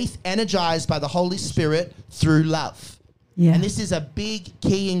 faith energized by the Holy Spirit through love. Yeah. And this is a big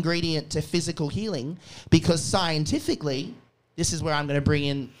key ingredient to physical healing, because scientifically, this is where I'm going to bring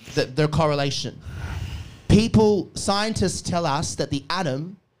in the correlation. Scientists tell us that the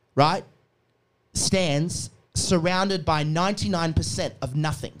atom, right, stands surrounded by 99% of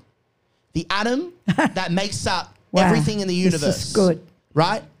nothing. The atom that makes up everything in the universe. This is good.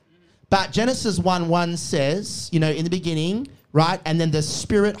 Right? But Genesis 1:1 says, in the beginning, right, and then the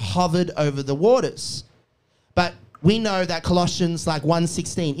Spirit hovered over the waters. But we know that Colossians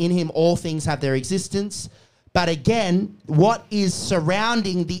 1:16, in him all things have their existence. But again, what is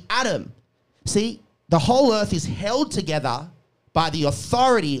surrounding the atom? See, the whole earth is held together by the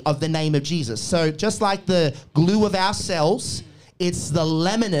authority of the name of Jesus. So just like the glue of our cells, it's the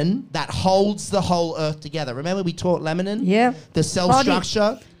leminin that holds the whole earth together. Remember we taught leminin? Yeah. The cell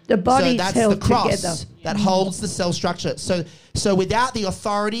structure. The body's so that's held the cross together. that holds the cell structure. So without the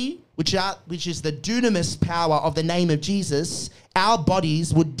authority, which is the dunamis power of the name of Jesus, our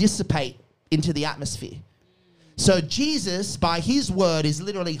bodies would dissipate into the atmosphere. So Jesus, by his word, is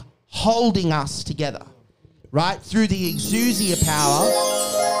literally holding us together, right? Through the exousia power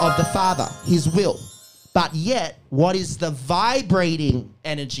of the Father, his will. But yet, what is the vibrating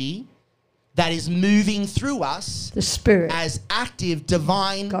energy that is moving through us? The Spirit. As active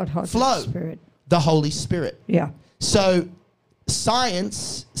divine flow. The Spirit. The Holy Spirit. Yeah. So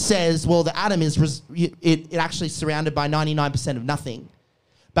science says, well, the atom is it actually surrounded by 99% of nothing.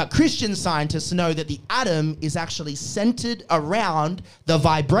 But Christian scientists know that the atom is actually centered around the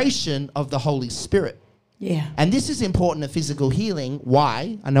vibration of the Holy Spirit. Yeah. And this is important to physical healing.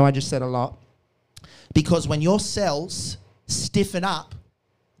 Why? I know I just said a lot. Because when your cells stiffen up,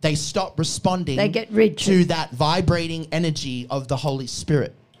 they stop responding They get rigid. to that vibrating energy of the Holy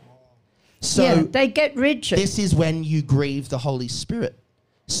Spirit. So yeah, they get rigid. this is when you grieve the Holy Spirit.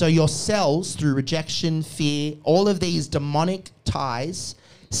 So your cells, through rejection, fear, all of these demonic ties,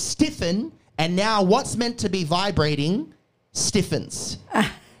 stiffen, and now what's meant to be vibrating stiffens.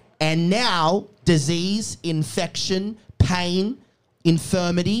 And now disease, infection, pain,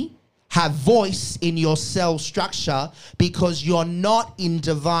 infirmity have voice in your cell structure because you're not in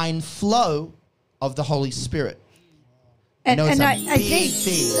divine flow of the Holy Spirit. and It's a I big think,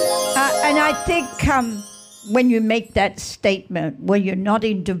 thing. and I think when you make that statement, where you're not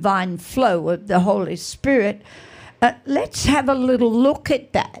in divine flow of the Holy Spirit, let's have a little look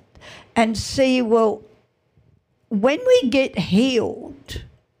at that and see, well, when we get healed,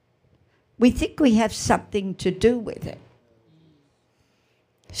 we think we have something to do with it.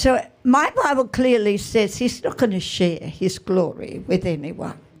 So my Bible clearly says he's not going to share his glory with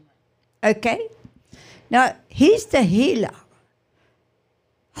anyone. Okay? Now, he's the healer.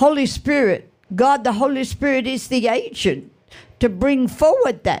 Holy Spirit, God the Holy Spirit is the agent to bring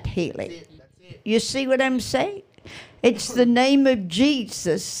forward that healing. You see what I'm saying? It's the name of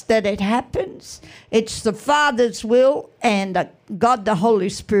Jesus that it happens. It's the Father's will, and God the Holy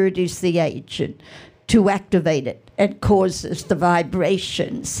Spirit is the agent to activate it and causes the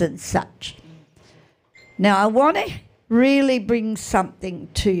vibrations and such. Now, I want to really bring something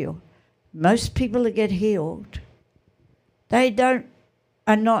to you. Most people that get healed, they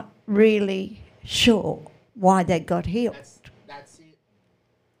are not really sure why they got healed. That's it.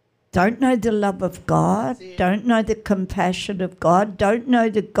 Don't know the love of God, don't know the compassion of God, don't know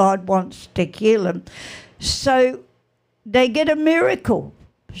that God wants to heal them. So they get a miracle,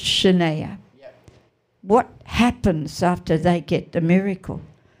 Shania. What happens after they get the miracle?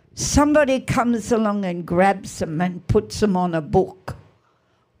 Somebody comes along and grabs them and puts them on a book.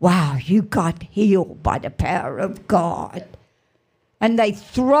 Wow, you got healed by the power of God. And they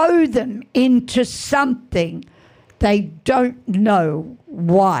throw them into something they don't know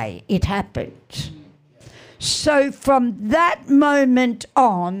why it happened. So from that moment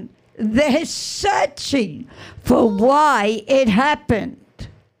on, they're searching for why it happened.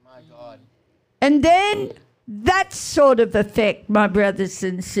 And then that sort of effect, my brothers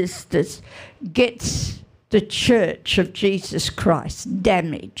and sisters, gets the Church of Jesus Christ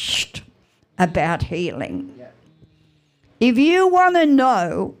damaged about healing. Yeah. If you want to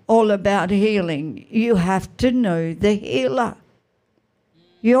know all about healing, you have to know the healer.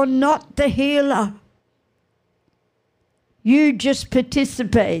 You're not the healer. You just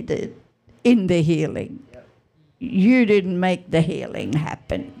participated in the healing. Yeah. You didn't make the healing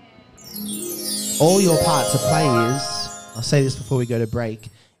happen. All your part to play is, I'll say this before we go to break,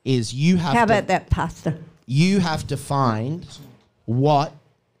 is you have How about that, Pastor? You have to find what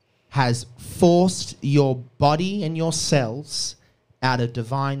has forced your body and your cells out of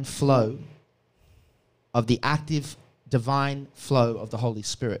divine flow of the active divine flow of the Holy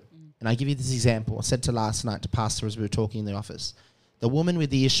Spirit. And I give you this example. I said to last night to Pastor as we were talking in the office, the woman with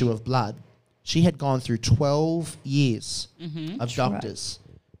the issue of blood, she had gone through 12 years of doctors,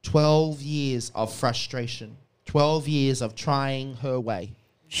 12 years of frustration, 12 years of trying her way.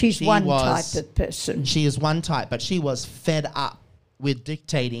 She's one type of person. She is one type, but she was fed up with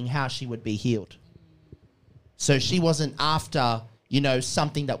dictating how she would be healed. So she wasn't after,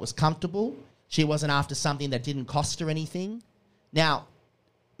 something that was comfortable. She wasn't after something that didn't cost her anything. Now,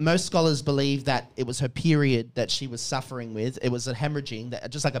 most scholars believe that it was her period that she was suffering with. It was a hemorrhaging,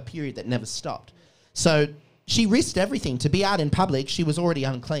 just like a period that never stopped. So she risked everything. To be out in public, she was already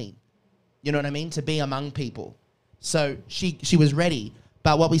unclean. You know what I mean? To be among people. So she was ready.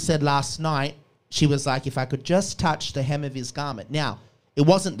 But what we said last night, she was like, if I could just touch the hem of his garment. Now, it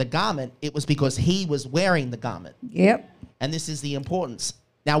wasn't the garment. It was because he was wearing the garment. Yep. And this is the importance.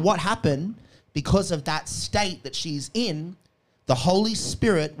 Now, what happened, because of that state that she's in, the Holy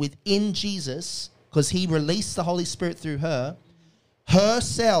Spirit within Jesus, because he released the Holy Spirit through her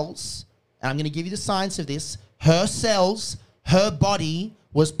cells, and I'm going to give you the science of this, her cells, her body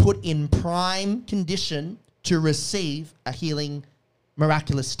was put in prime condition to receive a healing,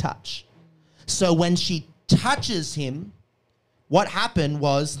 miraculous touch. So when she touches him, what happened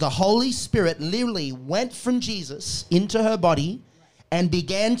was the Holy Spirit literally went from Jesus into her body and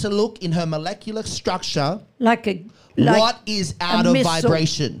began to look in her molecular structure what is out of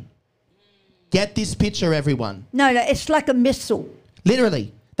vibration. Get this picture, everyone. No, it's like a missile.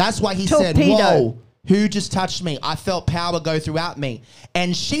 Literally. That's why he said, whoa, who just touched me? I felt power go throughout me.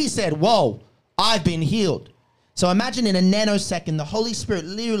 And she said, whoa, I've been healed. So imagine in a nanosecond, the Holy Spirit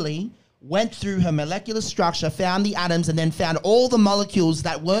literally went through her molecular structure, found the atoms, and then found all the molecules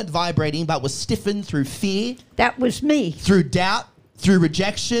that weren't vibrating but were stiffened through fear. That was me. Through doubt, through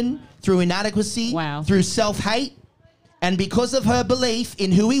rejection, through inadequacy, through self-hate. And because of her belief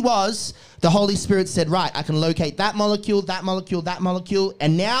in who he was, the Holy Spirit said, right, I can locate that molecule, that molecule, that molecule.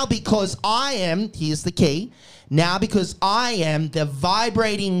 And now because I am, here's the key, now because I am the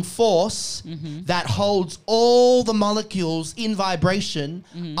vibrating force that holds all the molecules in vibration,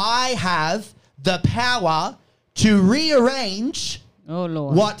 I have the power to rearrange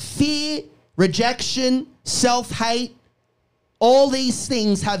what fear, rejection, self-hate, all these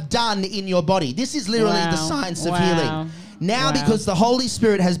things have done in your body. This is literally the science of healing. Now, because the Holy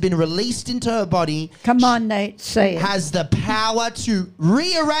Spirit has been released into her body, come on, Nate, say it. Has the power to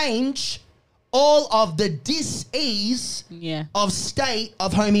rearrange all of the dis-ease of state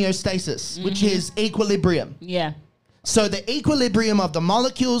of homeostasis, which is equilibrium. Yeah. So the equilibrium of the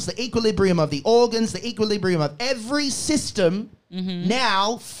molecules, the equilibrium of the organs, the equilibrium of every system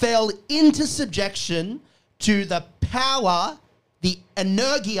now fell into subjection to the power, the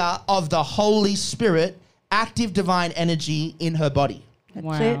energia of the Holy Spirit, active divine energy in her body.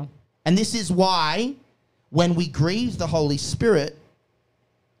 That's it. And this is why when we grieve the Holy Spirit...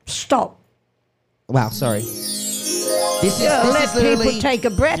 Stop. Wow, sorry. This is let literally... people take a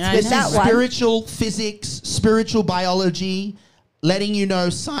breath with that one. Spiritual physics, spiritual biology, letting you know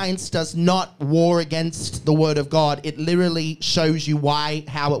science does not war against the Word of God. It literally shows you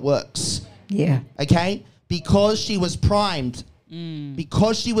how it works. Yeah. Okay? Because she was primed.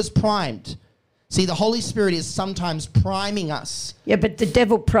 Because she was primed. See, the Holy Spirit is sometimes priming us. Yeah, but the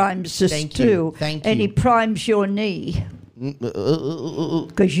devil primes us too. Thank you. And he primes your knee.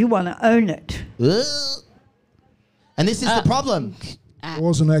 Because you want to own it. And this is the problem. I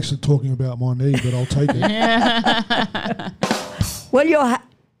wasn't actually talking about my knee, but I'll take it. Well,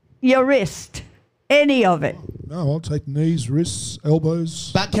 your wrist. Any of it. No, I'll take knees, wrists,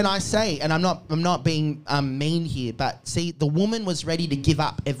 elbows. But can I say, and I'm not being mean here, but see, the woman was ready to give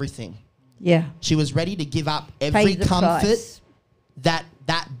up everything. Yeah. She was ready to give up every comfort that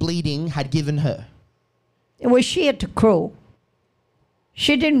bleeding had given her. Well, she had to crawl.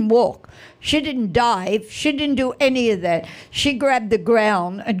 She didn't walk. She didn't dive. She didn't do any of that. She grabbed the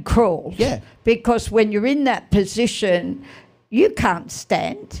ground and crawled. Yeah. Because when you're in that position, you can't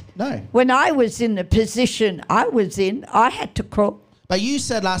stand. No. When I was in the position I was in, I had to crawl. But you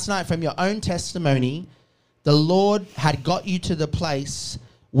said last night from your own testimony, the Lord had got you to the place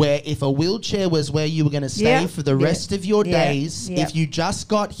where if a wheelchair was where you were going to stay for the rest of your days, if you just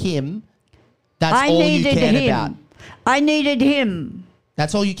got him, that's all you cared about. I needed him.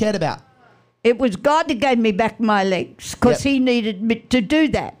 That's all you cared about. It was God that gave me back my legs because he needed me to do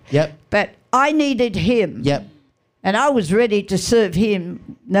that. Yep. But I needed him. Yep. And I was ready to serve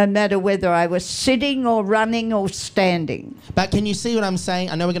him no matter whether I was sitting or running or standing. But can you see what I'm saying?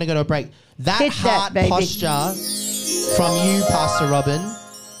 I know we're going to go to a break. That heart posture from you, Pastor Robin,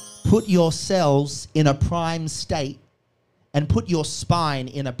 put yourselves in a prime state and put your spine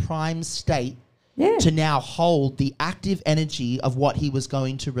in a prime state Yeah. to now hold the active energy of what he was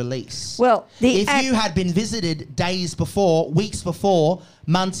going to release. Well, if you had been visited days before, weeks before,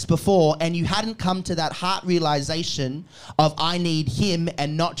 months before, and you hadn't come to that heart realization of I need him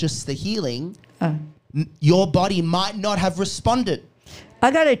and not just the healing, your body might not have responded.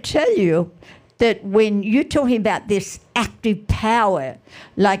 I got to tell you that when you're talking about this active power,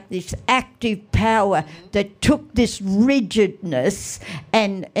 like this active power that took this rigidness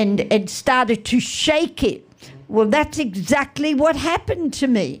and started to shake it, well, that's exactly what happened to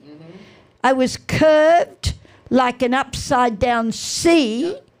me. I was curved like an upside-down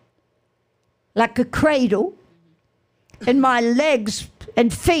C, like a cradle, and my legs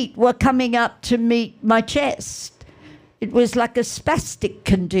and feet were coming up to meet my chest. It was like a spastic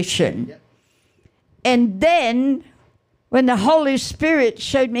condition. And then when the Holy Spirit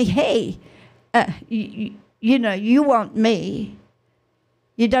showed me, hey, you know, you want me.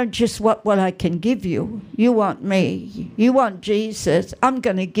 You don't just want what I can give you. You want me. You want Jesus. I'm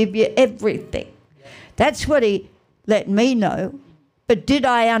going to give you everything. That's what he let me know. But did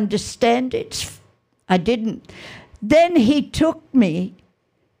I understand it? I didn't. Then he took me,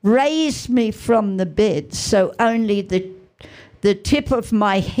 raised me from the bed, so only the tip of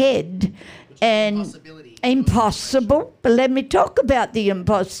my head. And impossible. But let me talk about the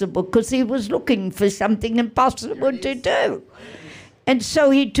impossible, because he was looking for something impossible to do. And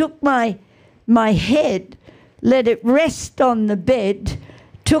so he took my head, let it rest on the bed,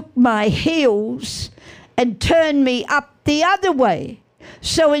 took my heels and turned me up the other way.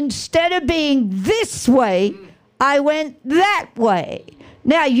 So instead of being this way, I went that way.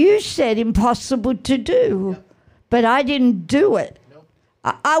 Now, you said impossible to do, but I didn't do it.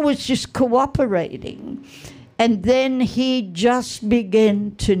 I was just cooperating. And then he just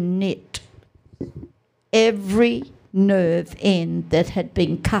began to knit every nerve end that had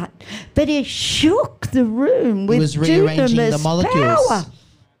been cut. But he shook the room with He was rearranging the molecules. Power.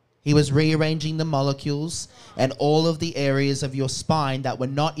 He was rearranging the molecules and all of the areas of your spine that were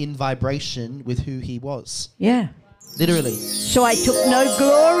not in vibration with who he was. Yeah. Literally. So I took no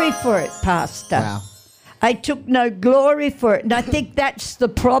glory for it, Pastor. Wow. I took no glory for it. And I think that's the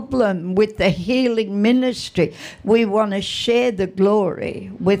problem with the healing ministry. We want to share the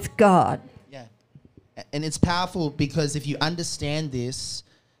glory with God. Yeah. And it's powerful because if you understand this,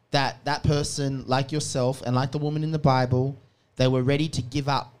 that person, like yourself and like the woman in the Bible, they were ready to give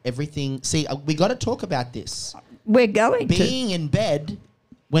up everything. See, we got to talk about this. We're going to. Being in bed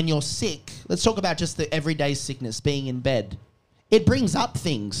when you're sick, let's talk about just the everyday sickness, being in bed. It brings up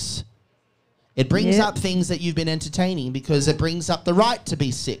things. It brings up things that you've been entertaining because it brings up the right to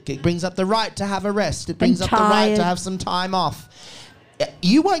be sick. It brings up the right to have a rest. It brings up the right to have some time off.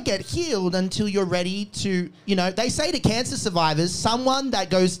 You won't get healed until you're ready to, you know, they say to cancer survivors, someone that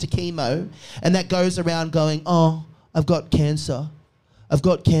goes to chemo and that goes around going, oh, I've got cancer. I've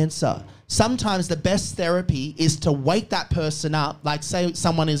got cancer. Sometimes the best therapy is to wake that person up. Like say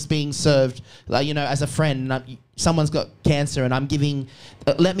someone is being served, like, you know, as a friend, and someone's got cancer and I'm giving,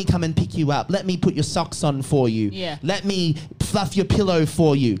 let me come and pick you up. Let me put your socks on for you. Yeah. Let me fluff your pillow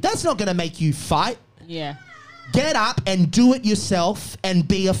for you. That's not going to make you fight. Yeah. Get up and do it yourself and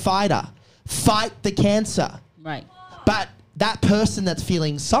be a fighter. Fight the cancer. Right. But that person that's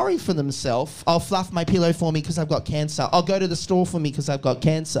feeling sorry for themselves, I'll fluff my pillow for me because I've got cancer. I'll go to the store for me because I've got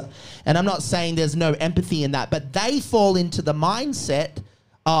cancer. And I'm not saying there's no empathy in that, but they fall into the mindset,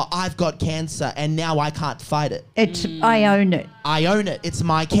 oh, I've got cancer and now I can't fight it. I own it. I own it. It's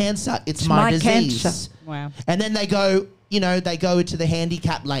my cancer. It's my disease. Cancer. Wow. And then they go, you know, they go into the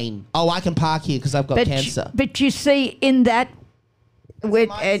handicap lane. Oh, I can park here because I've got cancer. But you see, in that, we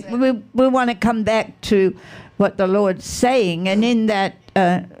want to come back to what the Lord's saying. And in that,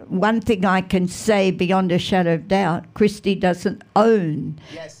 one thing I can say beyond a shadow of doubt, Christy doesn't own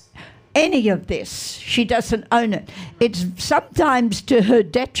any of this. She doesn't own it. It's sometimes to her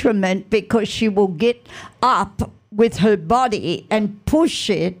detriment because she will get up with her body and push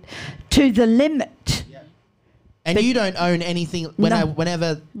it to the limit. And you don't own anything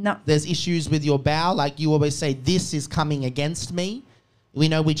whenever there's issues with your bowel. Like you always say, this is coming against me. We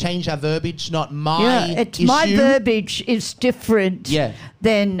know we change our verbiage, not my issue. My verbiage is different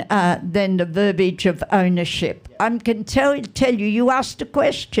than the verbiage of ownership. I can tell you, you asked a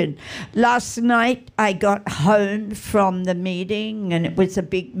question. Last night I got home from the meeting, and it was a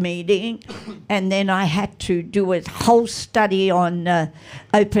big meeting, and then I had to do a whole study on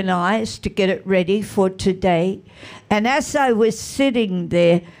open eyes to get it ready for today. And as I was sitting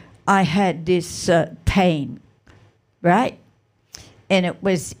there, I had this pain, right? And it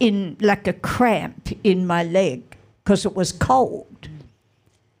was in like a cramp in my leg because it was cold.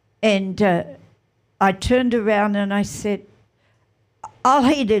 And I turned around and I said, I'll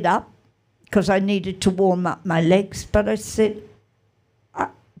heat it up, because I needed to warm up my legs. But I said,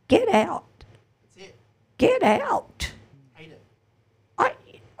 get out. That's it. Get out. Hate it.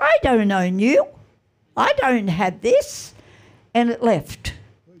 I don't own you. I don't have this. And it left.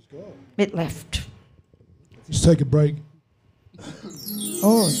 Praise God. It left. Let's take a break.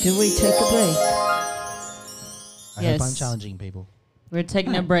 Oh, do we take a break? I Yes. hope I'm challenging people. We're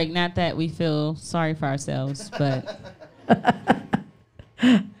taking a break. Not that we feel sorry for ourselves, but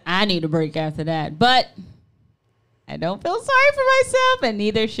I need a break after that. But I don't feel sorry for myself, and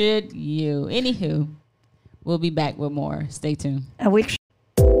neither should you. Anywho, we'll be back with more. Stay tuned. And we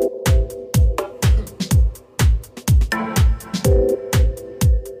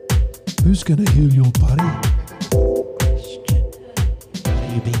Who's going to heal your body? What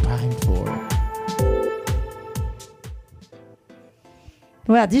are you being praying for?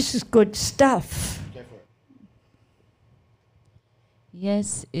 Wow, this is good stuff. Go for it.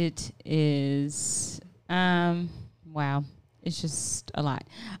 Yes, it is. Wow, it's just a lot.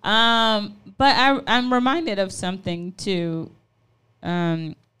 But I'm reminded of something too.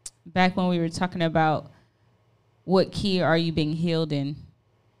 Back when we were talking about what key are you being healed in,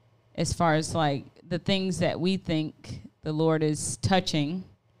 as far as like the things that we think the Lord is touching,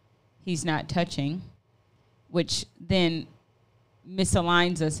 He's not touching, which then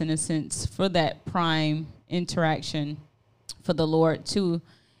misaligns us in a sense for that prime interaction for the Lord to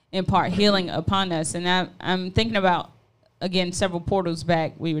impart healing upon us. And I'm thinking about, again, several portals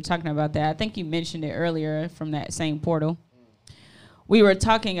back, we were talking about that. I think you mentioned it earlier from that same portal. We were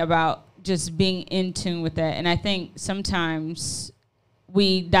talking about just being in tune with that. And I think sometimes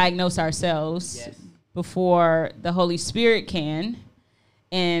we diagnose ourselves Yes. before the Holy Spirit can,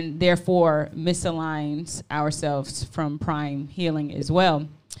 and therefore misaligns ourselves from prime healing as well.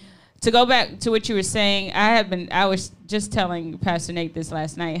 To go back to what you were saying, I was just telling Pastor Nate this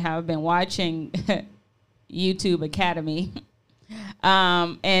last night, how I've been watching YouTube Academy.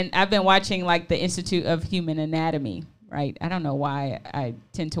 And I've been watching like the Institute of Human Anatomy, right? I don't know why I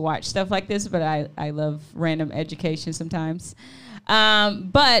tend to watch stuff like this, but I love random education sometimes.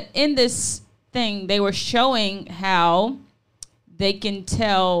 But in this thing, they were showing how they can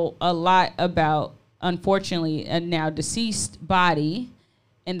tell a lot about, unfortunately, a now deceased body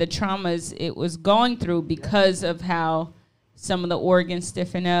and the traumas it was going through because of how some of the organs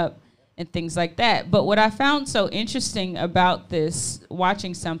stiffen up and things like that. But what I found so interesting about this,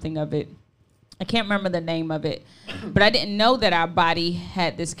 watching something of it, I can't remember the name of it, but I didn't know that our body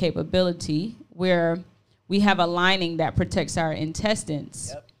had this capability where we have a lining that protects our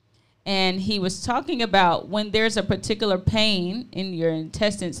intestines. Yep. And he was talking about when there's a particular pain in your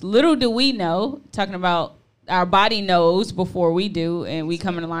intestines, little do we know, talking about our body knows before we do, and we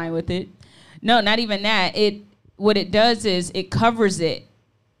come in line with it. No, not even that. What it does is it covers it.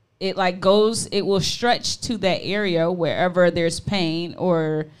 It like goes, it will stretch to that area wherever there's pain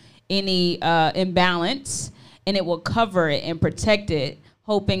or any imbalance, and it will cover it and protect it,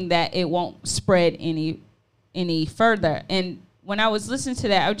 hoping that it won't spread any further. And when I was listening to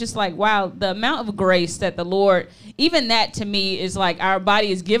that, I was just like, wow, the amount of grace that the Lord, even that to me is like our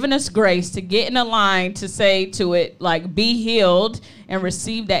body is giving us grace to get in a line to say to it, like, be healed and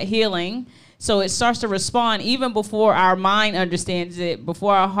receive that healing. So it starts to respond even before our mind understands it,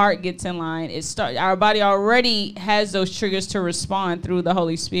 before our heart gets in line. Our body already has those triggers to respond through the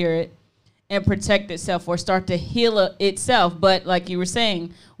Holy Spirit and protect itself or start to heal itself. But like you were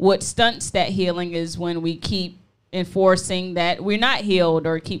saying, what stunts that healing is when we keep enforcing that we're not healed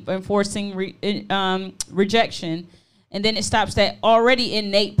or keep enforcing rejection, and then it stops that already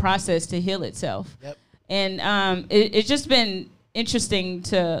innate process to heal itself. Yep. And it's just been interesting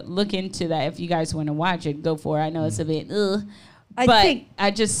to look into that. If you guys want to watch it, go for it. I know it's a bit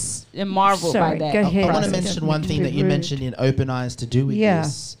I just am marveled by that. Go ahead. I want to Don't mention mean one to thing be that you rude. mentioned in Open Eyes to do with Yeah.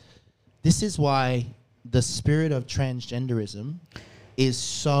 this. This is why the spirit of transgenderism is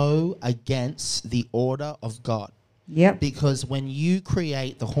so against the order of God. Yep. Because when you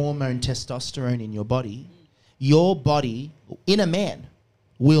create the hormone testosterone in your body in a man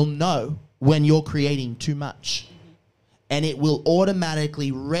will know when you're creating too much. And it will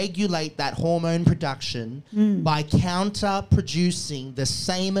automatically regulate that hormone production by counter-producing the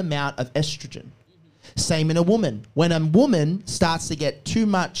same amount of estrogen. Same in a woman. When a woman starts to get too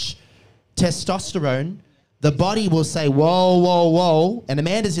much testosterone, the body will say, whoa, whoa, whoa. And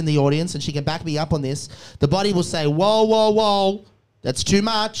Amanda's in the audience, and she can back me up on this. The body will say, whoa, whoa, whoa. That's too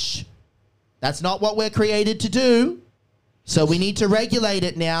much. That's not what we're created to do. So we need to regulate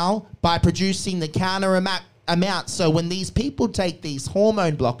it now by producing the amount. So when these people take these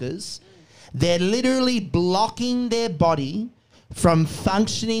hormone blockers, they're literally blocking their body from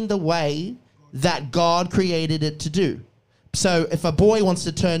functioning the way that God created it to do. So if a boy wants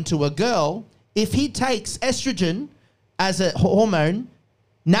to turn to a girl, if he takes estrogen as a hormone,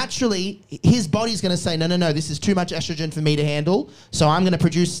 naturally his body's going to say, no, this is too much estrogen for me to handle. So I'm going to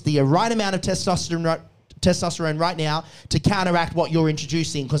produce the right amount of testosterone right now to counteract what you're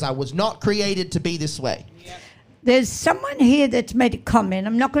introducing, because I was not created to be this way. There's someone here that's made a comment.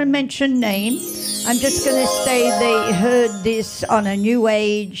 I'm not going to mention name. I'm just going to say they heard this on a New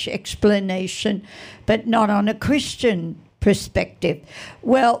Age explanation, but not on a Christian perspective.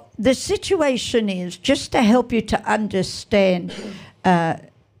 Well, the situation is, just to help you to understand,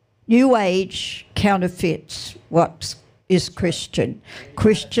 New Age counterfeits what is Christian.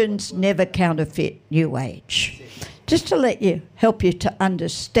 Christians never counterfeit New Age. Just to help you to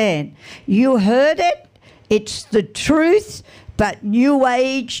understand. You heard it. It's the truth, but New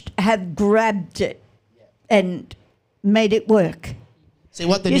Age have grabbed it and made it work. See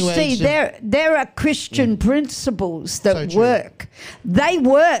what the you New see, Age... there are Christian principles that work. They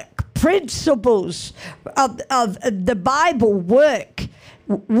work. Principles of the Bible work.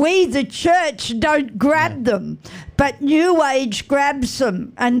 We, the church, don't grab them, but New Age grabs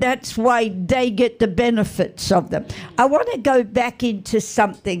them, and that's why they get the benefits of them. I want to go back into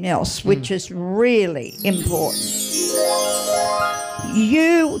something else, which is really important.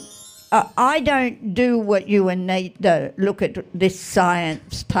 I don't do what you and Nate do, look at this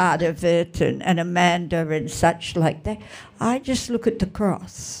science part of it and Amanda and such like that. I just look at the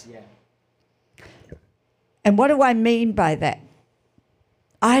cross. Yeah. And what do I mean by that?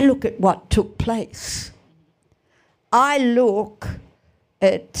 I look at what took place. I look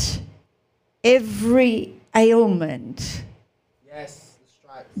at every ailment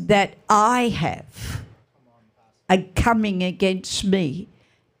that I have coming against me.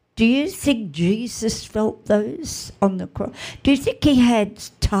 Do you think Jesus felt those on the cross? Do you think he had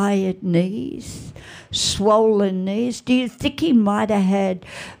tired knees, swollen knees? Do you think he might have had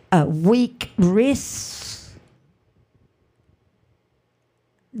weak wrists?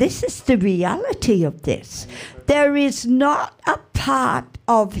 This is the reality of this. There is not a part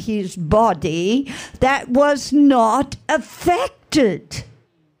of his body that was not affected.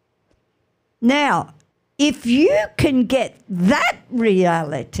 Now, if you can get that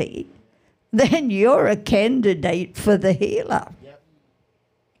reality, then you're a candidate for the healer. Yep.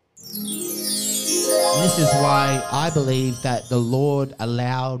 And this is why I believe that the Lord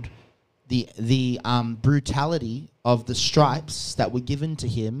allowed the brutality of the stripes that were given to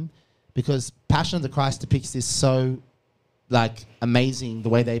him, because Passion of the Christ depicts this so amazing, the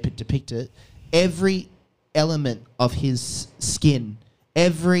way they depict it. Every element of his skin,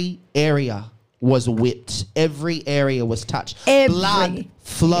 every area was whipped, every area was touched. Blood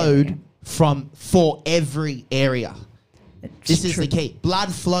flowed for every area. This is the key.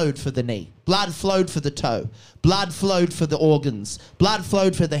 Blood flowed for the knee, blood flowed for the toe, blood flowed for the organs, blood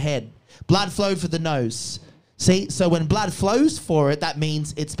flowed for the head, blood flowed for the nose. See, so when blood flows for it, that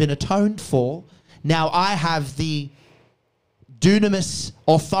means it's been atoned for. Now I have the dunamis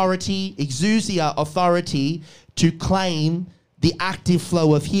authority, exousia authority, to claim the active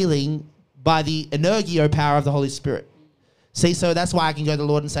flow of healing by the energio power of the Holy Spirit. See, so that's why I can go to the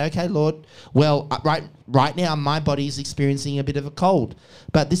Lord and say, okay, Lord, well, right now my body is experiencing a bit of a cold.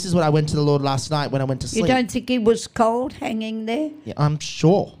 But this is what I went to the Lord last night when I went to sleep. You don't think he was cold hanging there? Yeah, I'm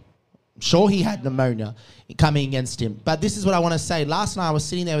sure. Sure he had pneumonia coming against him. But this is what I want to say. Last night I was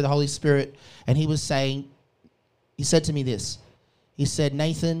sitting there with the Holy Spirit, and he said to me this. He said,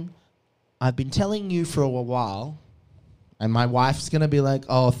 Nathan, I've been telling you for a while, and my wife's going to be like,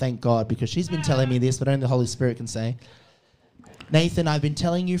 oh, thank God, because she's been telling me this, but only the Holy Spirit can say, Nathan, I've been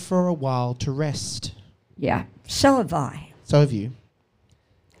telling you for a while to rest. Yeah, so have I. So have you.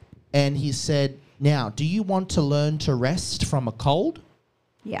 And he said, now, do you want to learn to rest from a cold?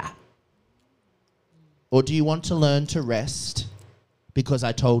 Yeah. Or do you want to learn to rest because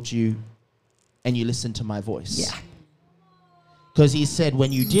I told you and you listened to my voice? Yeah. Because he said,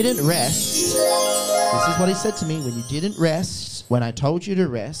 when you didn't rest, this is what he said to me, when you didn't rest, when I told you to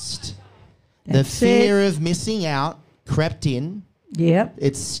rest, the fear of missing out crept in. Yep.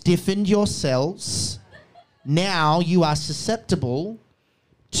 It stiffened your cells. Now you are susceptible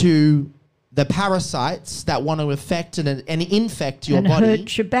to the parasites that want to affect and infect your body. And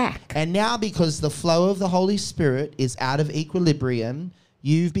hurt your back. And now, because the flow of the Holy Spirit is out of equilibrium,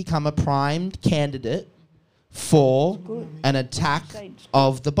 you've become a primed candidate for an attack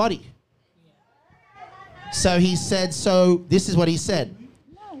of the body. So he said, so this is what he said.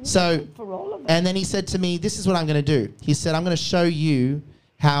 So And then he said to me, this is what I'm going to do. He said, I'm going to show you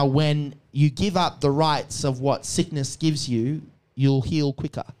how when you give up the rights of what sickness gives you, you'll heal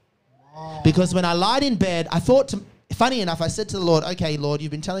quicker. Because when I lied in bed, I thought, funny enough, I said to the Lord, okay, Lord,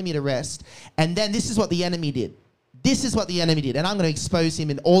 you've been telling me to rest. And then this is what the enemy did. This is what the enemy did. And I'm going to expose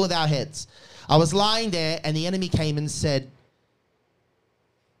him in all of our heads. I was lying there and the enemy came and said,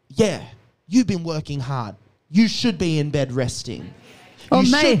 yeah, you've been working hard. You should be in bed resting. You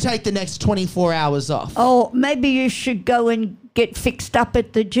should take the next 24 hours off. Oh, maybe you should go and get fixed up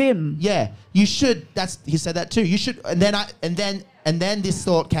at the gym. Yeah, you should. He said that too. You should. And then this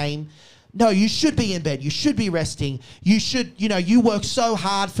thought came. No, you should be in bed. You should be resting. You should, you work so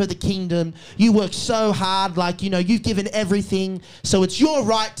hard for the kingdom. You work so hard, like, you've given everything. So it's your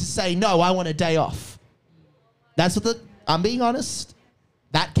right to say, no, I want a day off. That's what I'm being honest.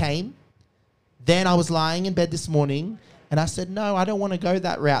 That came. Then I was lying in bed this morning and I said, no, I don't want to go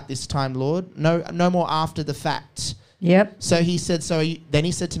that route this time, Lord. No more after the fact. Yep. So he said, then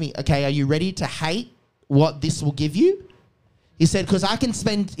he said to me, okay, are you ready to hate what this will give you? He said, because I can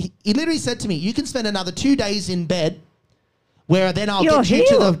spend, he literally said to me, you can spend another 2 days in bed where then I'll get you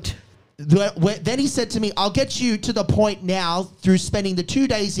to then he said to me, I'll get you to the point now through spending the 2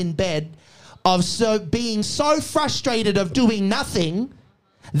 days in bed of being so frustrated of doing nothing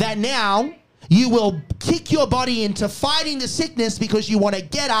that now you will kick your body into fighting the sickness because you want to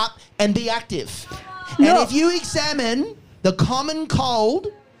get up and be active. And if you examine the common cold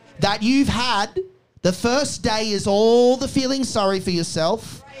that you've had, the first day is all the feeling sorry for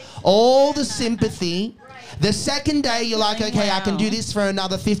yourself, all the sympathy. The second day, you're like, okay, I can do this for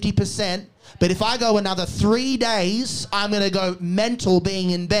another 50%. But if I go another 3 days, I'm going to go mental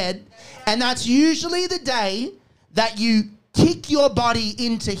being in bed. And that's usually the day that you kick your body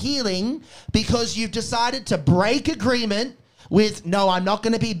into healing because you've decided to break agreement with, no, I'm not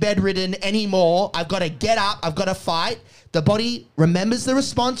going to be bedridden anymore. I've got to get up. I've got to fight. The body remembers the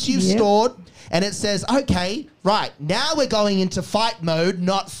response you've stored. And it says, okay, right, now we're going into fight mode,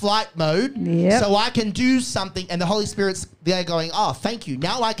 not flight mode. Yep. So I can do something. And the Holy Spirit's there going, oh, thank you.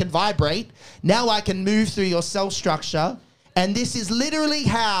 Now I can vibrate. Now I can move through your cell structure. And this is literally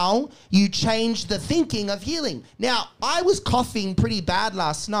how you change the thinking of healing. Now, I was coughing pretty bad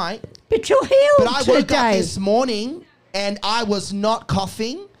last night. But you're healed But I woke up this morning and I was not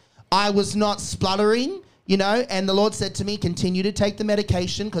coughing. I was not spluttering. And the Lord said to me, continue to take the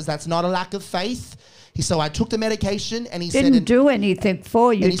medication because that's not a lack of faith. So I took the medication and he said... Didn't do anything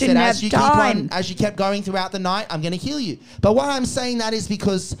for you. And he Didn't said, have time. as you kept going throughout the night, I'm going to heal you. But why I'm saying that is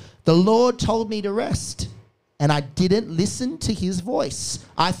because the Lord told me to rest and I didn't listen to his voice.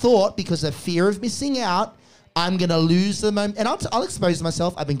 I thought because of fear of missing out, I'm going to lose the moment. And I'll expose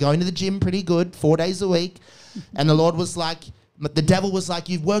myself. I've been going to the gym pretty good, 4 days a week. And the Lord was like, the devil was like,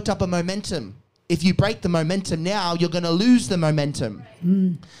 you've worked up a momentum. If you break the momentum now, you're going to lose the momentum.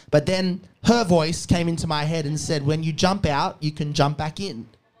 But then her voice came into my head and said, when you jump out, you can jump back in.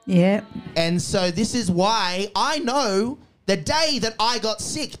 Yeah. And so this is why I know the day that I got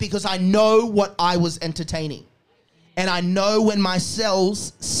sick because I know what I was entertaining. And I know when my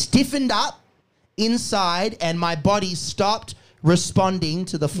cells stiffened up inside and my body stopped responding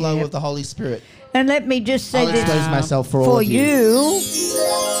to the flow of the Holy Spirit. And let me just say I'll expose myself for all of you.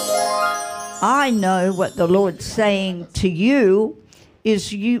 I know what the Lord's saying to you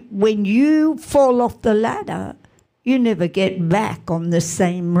is when you fall off the ladder, you never get back on the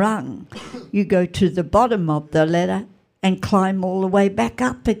same rung. You go to the bottom of the ladder and climb all the way back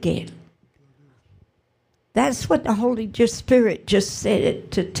up again. That's what the Holy Spirit just said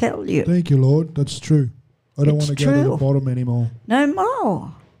it to tell you. Thank you, Lord. That's true. I don't want to go to the bottom anymore. No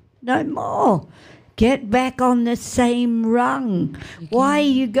more. No more. Get back on the same rung. Why are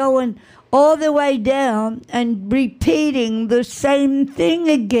you going all the way down and repeating the same thing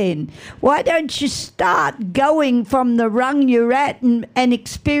again? Why don't you start going from the rung you're at and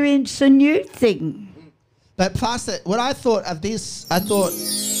experience a new thing? But Pastor, when I thought of this, I thought,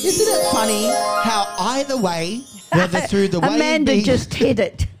 isn't it funny how either way, whether through the way Amanda of being, just hit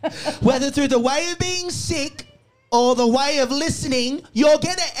it. whether through the way of being sick or the way of listening, you're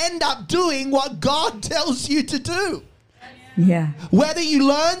going to end up doing what God tells you to do. Yeah. Whether you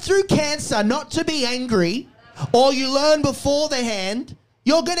learn through cancer not to be angry or you learn beforehand,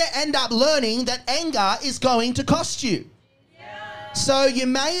 you're going to end up learning that anger is going to cost you. So you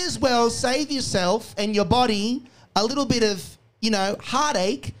may as well save yourself and your body a little bit of,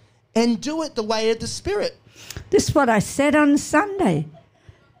 heartache and do it the way of the Spirit. This is what I said on Sunday.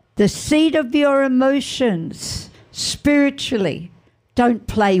 The seat of your emotions spiritually, don't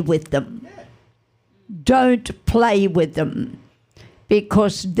play with them. Don't play with them.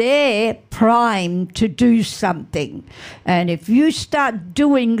 because they're primed to do something. And if you start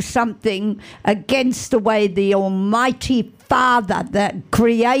doing something against the way the Almighty Father, the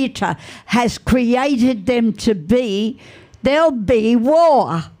Creator, has created them to be, there'll be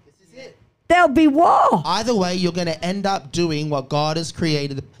war. There'll be war. Either way, you're going to end up doing what God has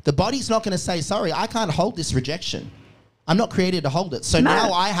created. The body's not going to say, sorry, I can't hold this rejection. I'm not created to hold it. So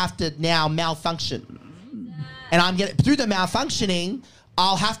now I have to malfunction. And I'm going through the malfunctioning,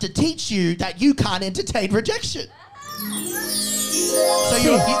 I'll have to teach you that you can't entertain rejection. So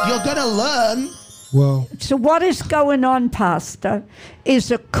you're going to learn. Well, so what is going on, Pastor, is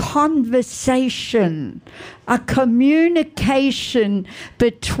a conversation, a communication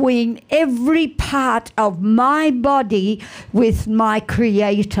between every part of my body with my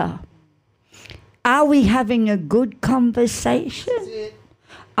Creator. Are we having a good conversation?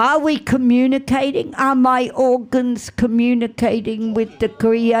 Are we communicating? Are my organs communicating with the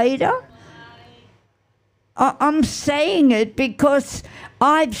Creator? I'm saying it because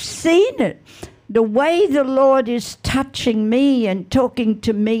I've seen it. The way the Lord is touching me and talking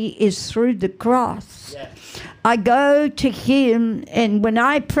to me is through the cross. Yeah. I go to Him, and when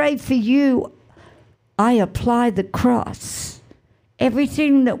I pray for you, I apply the cross.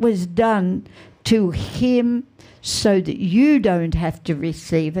 Everything that was done to Him so that you don't have to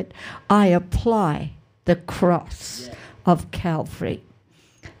receive it, I apply the cross of Calvary.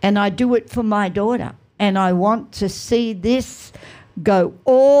 And I do it for my daughter. And I want to see this go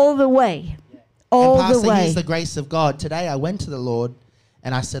all the way. All and Pastor, the way. Here's the grace of God. Today I went to the Lord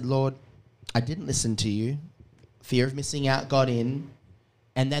and I said, Lord, I didn't listen to you. Fear of missing out got in.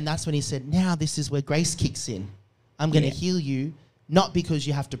 And then that's when He said, now this is where grace kicks in. I'm going to heal you, not because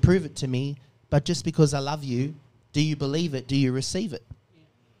you have to prove it to me, but just because I love you. Do you believe it? Do you receive it?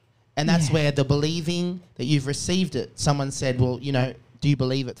 And that's where the believing that you've received it. Someone said, well, you know, do you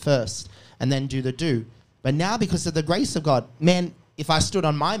believe it first? And then do the do. But now because of the grace of God, man, if I stood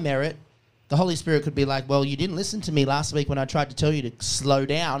on my merit, the Holy Spirit could be like, well, you didn't listen to me last week when I tried to tell you to slow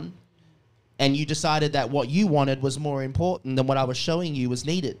down, and you decided that what you wanted was more important than what I was showing you was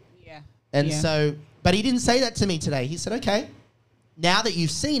needed. Yeah. And so, but He didn't say that to me today. He said, okay, now that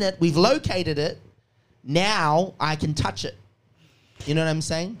you've seen it, we've located it, now I can touch it. You know what I'm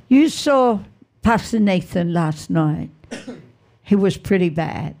saying? You saw Pastor Nathan last night. He was pretty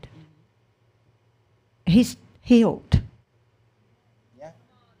bad. He's healed. Yeah.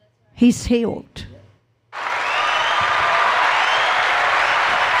 He's healed.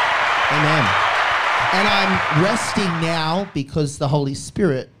 Amen. And I'm resting now because the Holy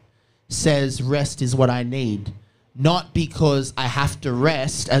Spirit says rest is what I need. Not because I have to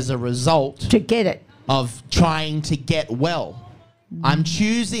rest as a result to get it of trying to get well. I'm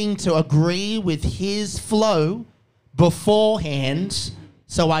choosing to agree with His flow beforehand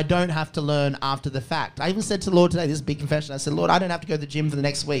so I don't have to learn after the fact. I even said to the Lord today, this is a big confession, I said, Lord, I don't have to go to the gym for the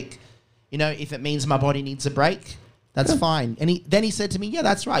next week. You know, if it means my body needs a break, that's fine. And then he said to me, yeah,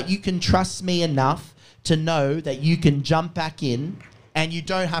 that's right. You can trust me enough to know that you can jump back in and you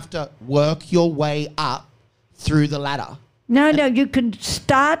don't have to work your way up through the ladder. No, you can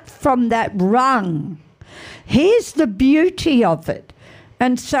start from that rung. Here's the beauty of it.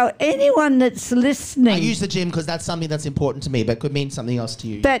 And so anyone that's listening... I use the gym because that's something that's important to me, but could mean something else to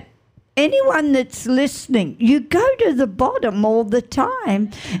you. But anyone that's listening, you go to the bottom all the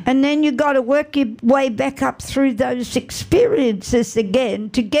time, and then you got to work your way back up through those experiences again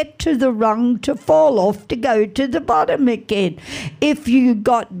to get to the rung, to fall off, to go to the bottom again. If you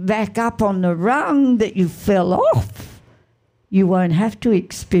got back up on the rung that you fell off, you won't have to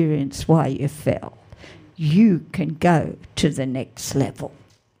experience why you fell. You can go to the next level.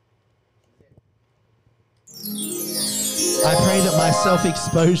 I pray that my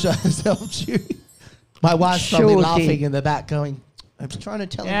self-exposure has helped you. My wife's probably laughing in the back going, I'm trying to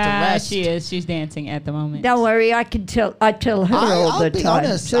tell him to rest. She is. She's dancing at the moment. Don't worry, I tell her all the time. I'll be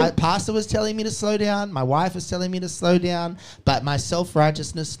honest. Pastor was telling me to slow down. My wife was telling me to slow down. But my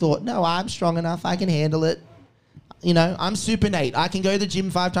self-righteousness thought, no, I'm strong enough. I can handle it. You know, I'm super Nate. I can go to the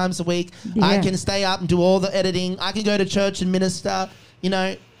gym 5 times a week. Yeah. I can stay up and do all the editing. I can go to church and minister, you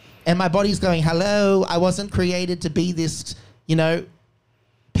know. And my body's going, hello, I wasn't created to be this, you know,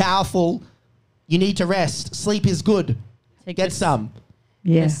 powerful. You need to rest. Sleep is good. Get some.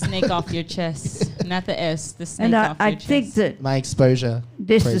 Yeah. The snake off your chest. Not the S, the snake off your chest. I think that my exposure.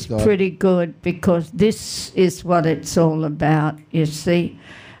 This is pretty good because this is what it's all about, you see.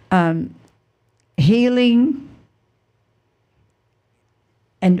 Healing.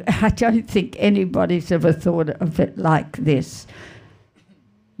 And I don't think anybody's ever thought of it like this.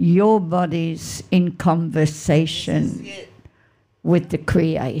 Your body's in conversation with the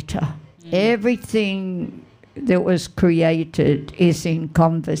Creator. Everything that was created is in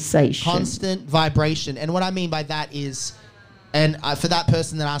conversation. Constant vibration. And what I mean by that is, and for that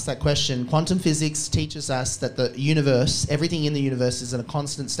person that asked that question, quantum physics teaches us that the universe, everything in the universe is in a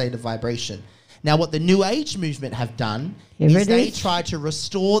constant state of vibration. Now, what the New Age movement have done is they try to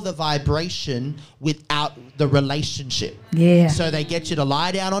restore the vibration without the relationship. Yeah. So they get you to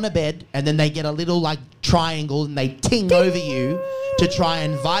lie down on a bed, and then they get a little like triangle, and they ting over you to try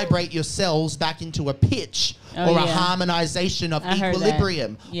and vibrate your cells back into a pitch or a harmonization of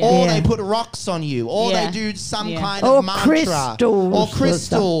equilibrium. Yeah. Or they put rocks on you, or they do some kind of mantra, or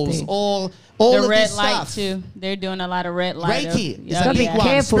crystals, or all the of red this light stuff. too. They're doing a lot of red light. Reiki is Gotta a be big one.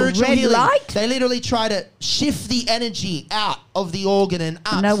 careful. Spiritual Red healing. light? They literally try to shift the energy out of the organ and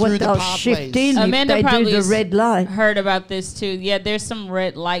up know through what the they'll pathways. shift in if Amanda they do probably the red light. heard about this too. Yeah, there's some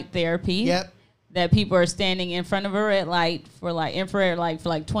red light therapy. Yep. That people are standing in front of a red light for like infrared light for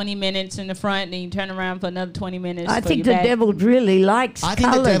like 20 minutes in the front, and then you turn around for another 20 minutes. I for think your the back. devil really likes I think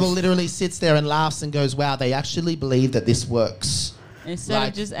colours. the devil literally sits there and laughs and goes, wow, they actually believe that this works. Instead Like,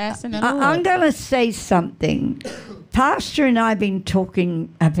 of just asking the Lord. I'm going to say something. Pastor and I have been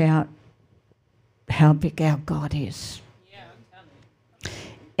talking about how big our God is.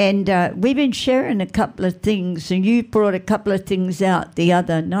 And we've been sharing a couple of things, and you brought a couple of things out the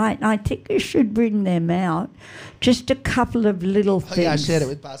other night, and I think you should bring them out. Just a couple of little things. Oh, yeah, I shared it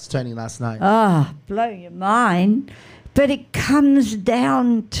with Pastor Tony last night. Ah, blow your mind. But it comes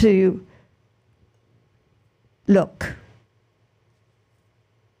down to, look,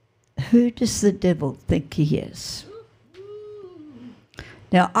 who does the devil think he is?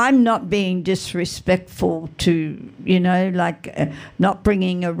 Now, I'm not being disrespectful to, not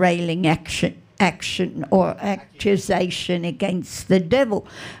bringing a railing action or accusation against the devil.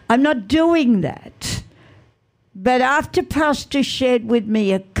 I'm not doing that. But after Pastor shared with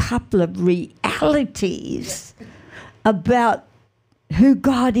me a couple of realities about who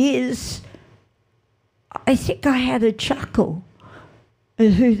God is, I think I had a chuckle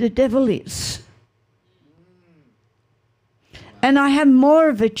at who the devil is. And I have more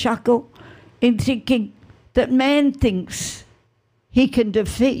of a chuckle in thinking that man thinks he can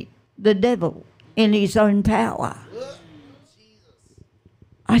defeat the devil in his own power.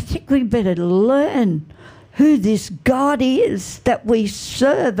 I think we better learn who this God is that we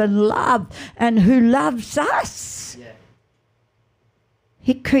serve and love, and who loves us. Yeah.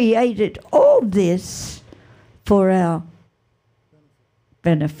 He created all this for our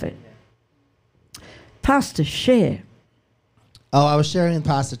benefit. Pastor, share. Oh, I was sharing with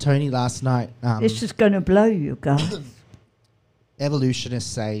Pastor Tony last night. This is going to blow you guys. Evolutionists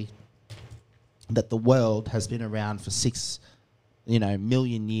say that the world has been around for 6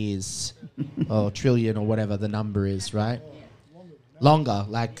 million years or trillion or whatever the number is, right? Longer,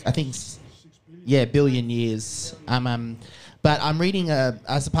 like I think, billion years. But I'm reading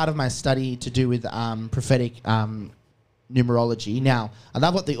as a part of my study to do with prophetic numerology. Now, I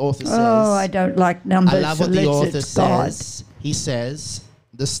love what the author says. Oh, I don't like numbers. I love what the unless author it's God. says. He says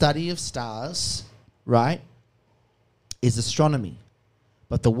the study of stars, right, is astronomy,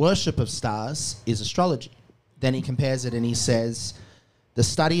 but the worship of stars is astrology. Then he compares it and he says the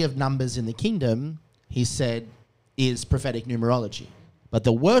study of numbers in the kingdom, he said, is prophetic numerology, but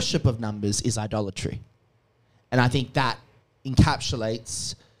the worship of numbers is idolatry. And I think that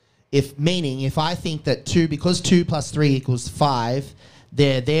encapsulates, if I think that because 2 + 3 = 5,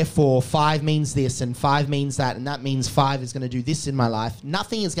 therefore 5 means this and 5 means that, and that means 5 is going to do this in my life.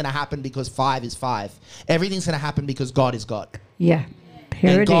 Nothing is going to happen because 5 is 5. Everything's going to happen because God is God. Yeah.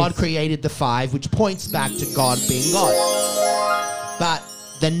 Here And it God is. created the 5, which points back to God being God. But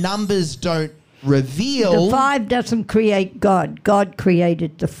the numbers don't reveal. The 5 doesn't create God. God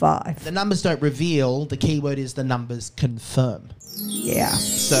created the 5. The numbers don't reveal. The key word is the numbers confirm. Yeah.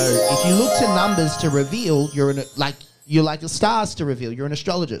 So if you look to numbers to reveal, you're like the stars to reveal. You're an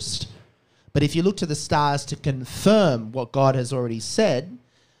astrologist. But if you look to the stars to confirm what God has already said,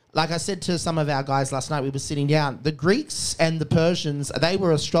 like I said to some of our guys last night, we were sitting down. The Greeks and the Persians, they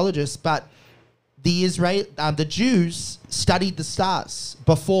were astrologists, but the Jews studied the stars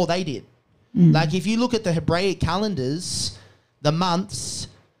before they did. Like if you look at the Hebraic calendars, the months,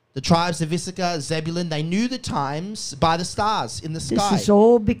 the tribes of Issachar, Zebulun, they knew the times by the stars in the sky. This is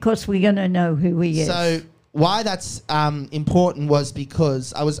all because we're going to know who he is. So why that's important was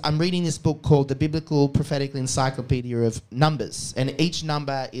because I'm reading this book called The Biblical Prophetic Encyclopedia of Numbers, and each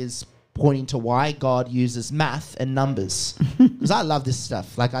number is pointing to why God uses math and numbers. Because I love this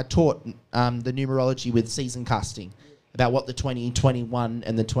stuff. Like I taught the numerology with season casting about what the 2021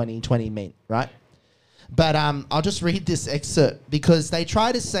 and the 2020 meant, right? But I'll just read this excerpt because they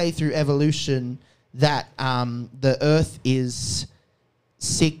try to say through evolution that the Earth is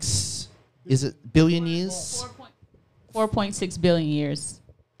 6 billion years? 4.6 billion years.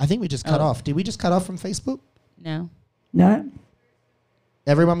 I think we just cut off. Did we just cut off from Facebook? No. No.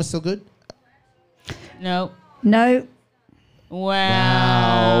 Everyone was still good? No. No.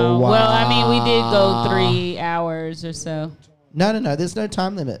 Wow. Well, I mean, we did go 3 hours or so. No. There's no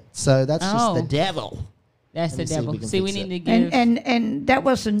time limit. So that's just the devil. That's the Let me see if devil. we can See, we fix need it. to give. And that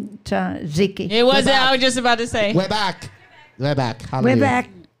wasn't Ziki. It wasn't. back. I was just about to say. We're back. Hallelujah. We're back.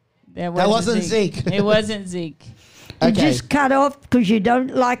 That wasn't Zeke. It wasn't Zeke. You Okay. just cut off because you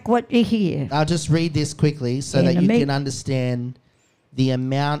don't like what you hear. I'll just read this quickly so that you can understand the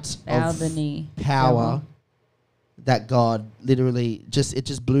amount Bow of the knee. power that God literally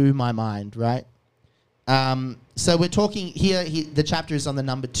just blew my mind, right? So we're talking here, the chapter is on the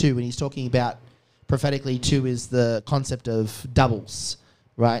number 2, and he's talking about prophetically 2 is the concept of doubles,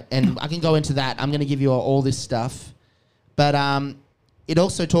 right? And I can go into that. I'm going to give you all this stuff. But it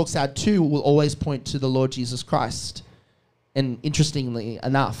also talks out 2 will always point to the Lord Jesus Christ. And interestingly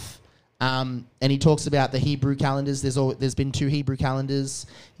enough, and he talks about the Hebrew calendars. There's been 2 Hebrew calendars.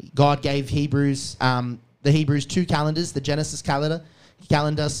 God gave the Hebrews 2 calendars, the Genesis calendar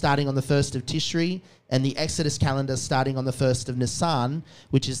starting on the 1st of Tishri, and the Exodus calendar starting on the 1st of Nisan,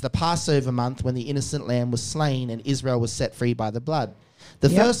 which is the Passover month when the innocent lamb was slain and Israel was set free by the blood. The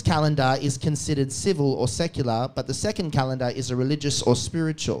first calendar is considered civil or secular, but the second calendar is a religious or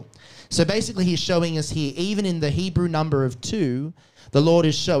spiritual. So basically he's showing us here, even in the Hebrew number of 2, the Lord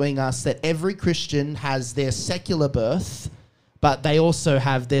is showing us that every Christian has their secular birth, but they also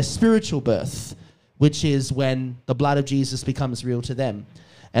have their spiritual birth, which is when the blood of Jesus becomes real to them.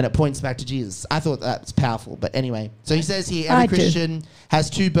 And it points back to Jesus. I thought that was powerful. But anyway, so he says here, every Christian has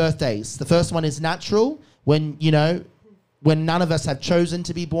 2 birthdays. The first one is natural, when none of us have chosen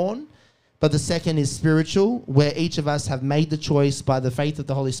to be born. But the second is spiritual, where each of us have made the choice by the faith of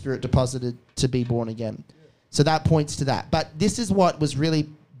the Holy Spirit deposited to be born again. So that points to that. But this is what was really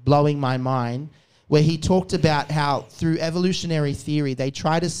blowing my mind, where he talked about how through evolutionary theory, they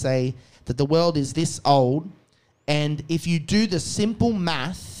try to say that the world is this old, and if you do the simple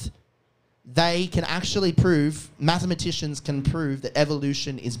math, they can actually mathematicians can prove that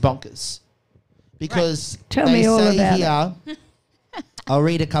evolution is bonkers. Because Tell me all about here, I'll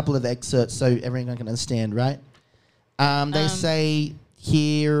read a couple of excerpts so everyone can understand, right? They say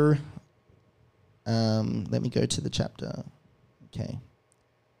here, let me go to the chapter.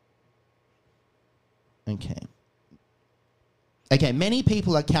 Okay, many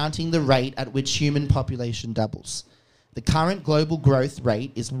people are counting the rate at which human population doubles. The current global growth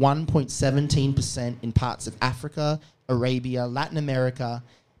rate is 1.17% in parts of Africa, Arabia, Latin America.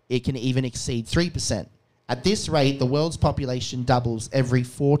 It can even exceed 3%. At this rate, the world's population doubles every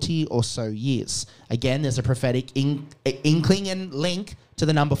 40 or so years. Again, there's a prophetic inkling and link to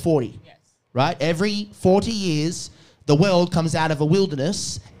the number 40. Yes. Right? Every 40 years, the world comes out of a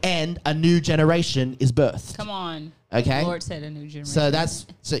wilderness and a new generation is birthed. Come on. Okay. The Lord said a new generation.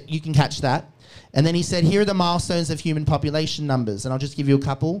 So you can catch that. And then he said, here are the milestones of human population numbers. And I'll just give you a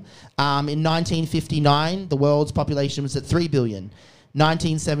couple. In 1959, the world's population was at 3 billion.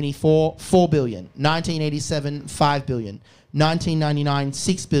 1974, 4 billion. 1987, 5 billion. 1999,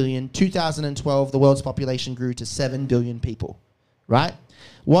 6 billion. 2012, the world's population grew to 7 billion people. Right?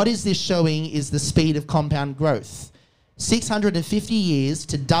 What is this showing is the speed of compound growth. 650 years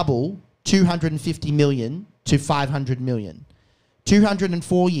to double 250 million to 500 million.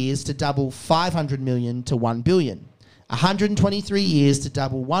 204 years to double 500 million to 1 billion. 123 years to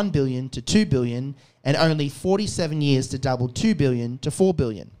double 1 billion to 2 billion, and only 47 years to double 2 billion to 4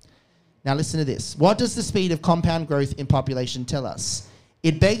 billion. Now listen to this. What does the speed of compound growth in population tell us?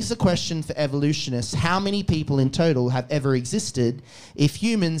 It begs the question for evolutionists, how many people in total have ever existed if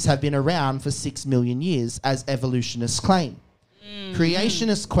humans have been around for 6 million years, as evolutionists claim?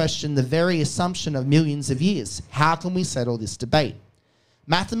 Creationists question the very assumption of millions of years. How can we settle this debate?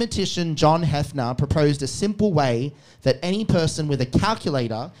 Mathematician John Hefner proposed a simple way that any person with a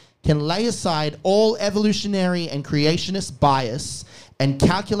calculator can lay aside all evolutionary and creationist bias and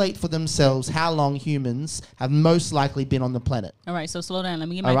calculate for themselves how long humans have most likely been on the planet. All right, so slow down. Let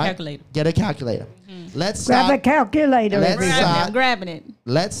me get my calculator. Get a calculator. Let's Grab start. a calculator. I'm grabbing it.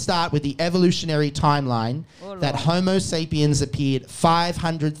 Let's start with the evolutionary timeline that Homo sapiens appeared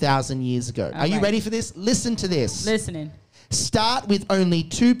 500,000 years ago. Are you ready for this? Listen to this. Listening. Start with only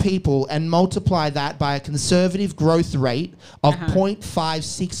 2 people and multiply that by a conservative growth rate of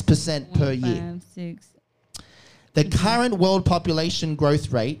 0.56% per year. 5, 6. The current world population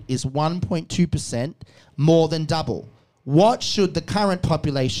growth rate is 1.2%, more than double. What should the current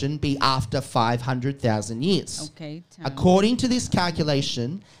population be after 500,000 years? Okay. According to this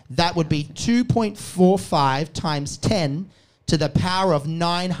calculation, that would be 2.45 times 10 to the power of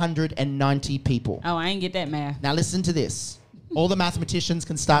 990 people. Oh, I ain't get that math. Now listen to this. All the mathematicians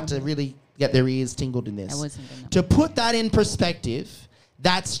can start to really get their ears tingled in this. That wasn't the number. To put that in perspective,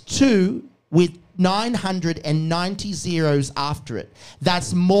 that's 2 with 990 zeros after it.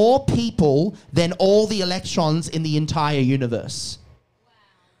 That's more people than all the electrons in the entire universe.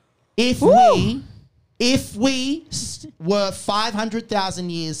 If we were 500,000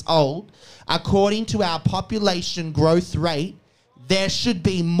 years old, according to our population growth rate, there should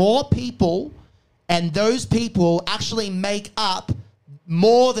be more people, and those people actually make up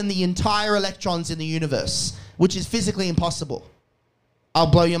more than the entire electrons in the universe, which is physically impossible. I'll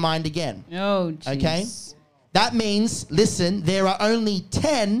blow your mind again. Oh, jeez. Okay? That means, listen, there are only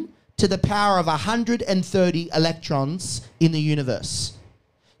 10 to the power of 130 electrons in the universe.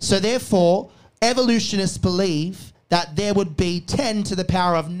 So therefore, evolutionists believe that there would be 10 to the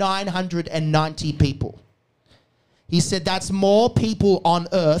power of 990 people. He said that's more people on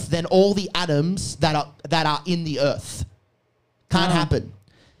Earth than all the atoms that are in the Earth. Can't happen.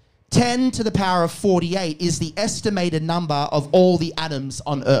 10 to the power of 48 is the estimated number of all the atoms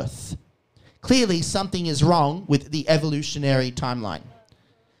on Earth. Clearly, something is wrong with the evolutionary timeline.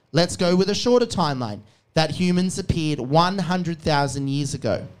 Let's go with a shorter timeline, that humans appeared 100,000 years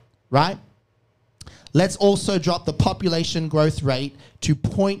ago, right? Let's also drop the population growth rate to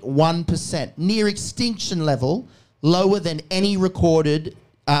 0.1%, near extinction level, lower than any recorded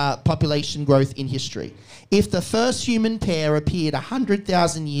population growth in history. If the first human pair appeared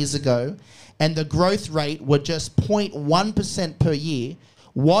 100,000 years ago and the growth rate were just 0.1% per year,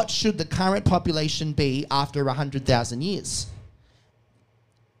 what should the current population be after 100,000 years?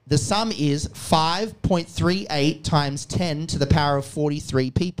 The sum is 5.38 times 10 to the power of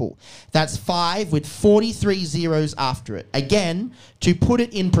 43 people. That's 5 with 43 zeros after it. Again, to put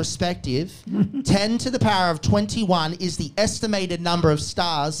it in perspective, 10 to the power of 21 is the estimated number of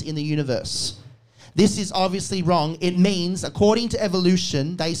stars in the universe. This is obviously wrong. It means, according to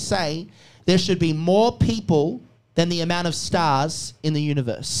evolution, they say there should be more people than the amount of stars in the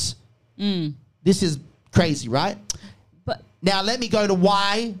universe. This is crazy, right? But now let me go to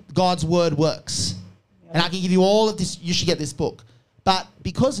why God's word works. And I can give you all of this. You should get this book. But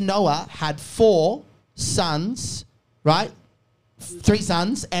because Noah had 4 sons, right? 3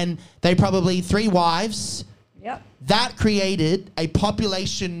 sons, and they probably 3 wives. Yep. That created a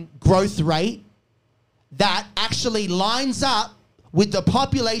population growth rate that actually lines up with the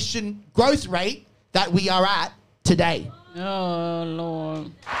population growth rate that we are at today. oh,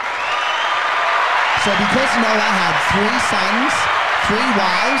 Lord. So because Noah had 3 sons, 3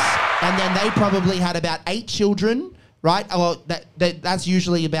 wives, and then they probably had about 8 children, right? Well, that's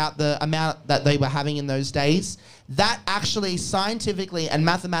usually about the amount that they were having in those days. That actually scientifically and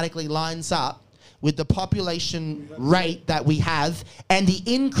mathematically lines up with the population rate that we have and the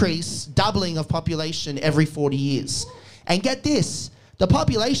increase, doubling of population every 40 years. And get this, the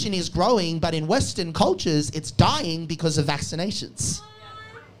population is growing, but in Western cultures, it's dying because of vaccinations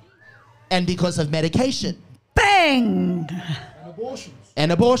and because of medication. Bang!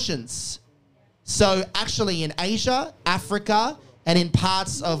 And abortions. So actually in Asia, Africa, and in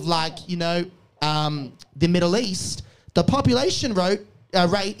parts of the Middle East, the population rate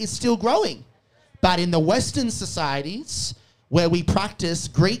is still growing. But in the Western societies, where we practice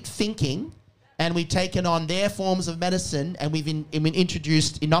Greek thinking, and we've taken on their forms of medicine, and we've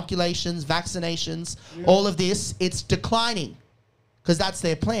introduced inoculations, vaccinations, all of this, it's declining, because that's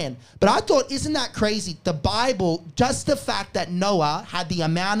their plan. But I thought, isn't that crazy? The Bible, just the fact that Noah had the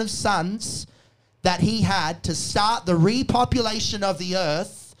amount of sons that he had to start the repopulation of the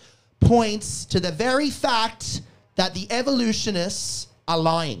earth, points to the very fact that the evolutionists are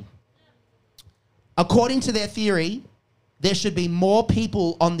lying. According to their theory, there should be more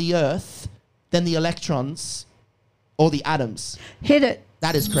people on the earth than the electrons or the atoms. Hit it.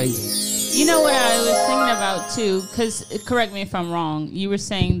 That is crazy. You know what I was thinking about too, because correct me if I'm wrong, you were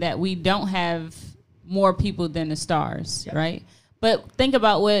saying that we don't have more people than the stars, right? But think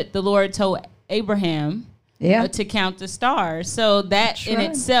about what the Lord told Abraham to count the stars. So that in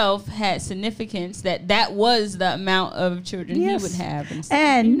itself had significance, that was the amount of children he would have.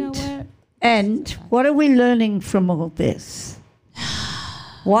 And you know what? And what are we learning from all this?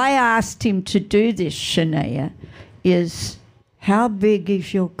 Why I asked him to do this, Shania, is how big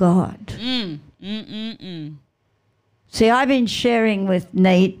is your God? See, I've been sharing with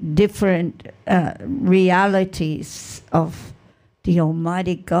Nate different realities of the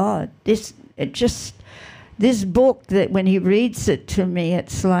Almighty God. This book, that when he reads it to me,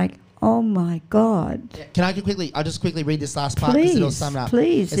 it's like, oh my God. Yeah, can I I'll just quickly read this last part because it'll sum it up.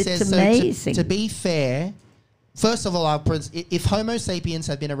 Please, It it's says, amazing. So to be fair, first of all, if Homo sapiens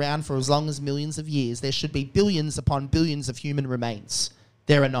have been around for as long as millions of years, there should be billions upon billions of human remains.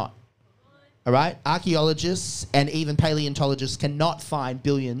 There are not. All right? Archaeologists and even paleontologists cannot find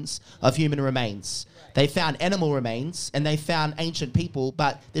billions of human remains. They found animal remains and they found ancient people,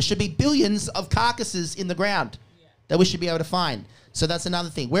 but there should be billions of carcasses in the ground that we should be able to find. So that's another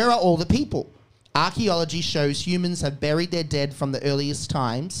thing. Where are all the people? Archaeology shows humans have buried their dead from the earliest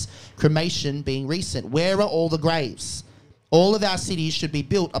times, cremation being recent. Where are all the graves? All of our cities should be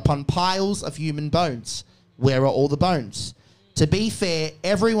built upon piles of human bones. Where are all the bones? To be fair,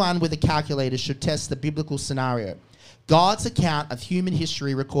 everyone with a calculator should test the biblical scenario. God's account of human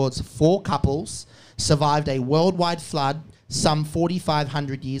history records 4 couples survived a worldwide flood some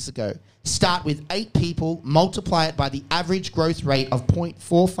 4,500 years ago. Start with 8 people, multiply it by the average growth rate of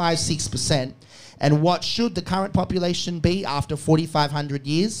 0.456%, and what should the current population be after 4,500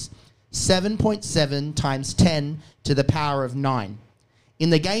 years? 7.7 times 10 to the power of 9. In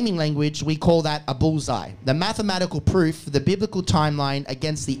the gaming language, we call that a bullseye. The mathematical proof for the biblical timeline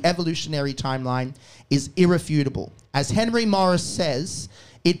against the evolutionary timeline is irrefutable. As Henry Morris says,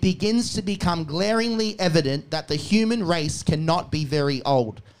 it begins to become glaringly evident that the human race cannot be very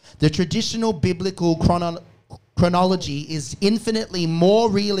old. The traditional biblical chronology is infinitely more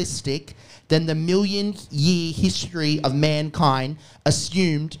realistic than the million-year history of mankind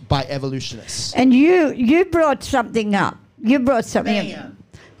assumed by evolutionists. And you brought something up. You brought something up.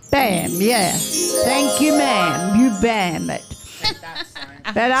 Bam, yeah. Thank you, ma'am. You bam it.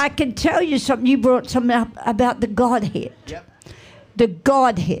 But I can tell you something. You brought something up about the Godhead. Yep. The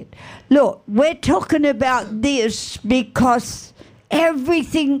Godhead. Look, we're talking about this because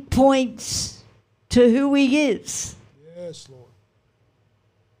everything points to who he is. Yes, Lord.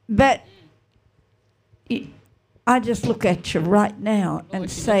 But I just look at you right now and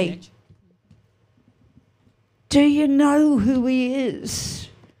say, do you know who he is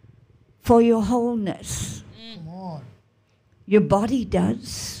for your wholeness? Come on. Your body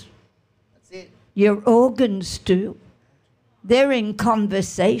does. That's it. Your organs do. They're in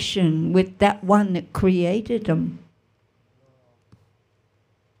conversation with that one that created them.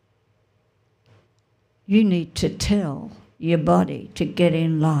 You need to tell your body to get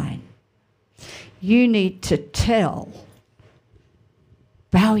in line. You need to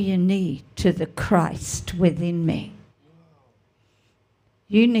bow your knee to the Christ within me.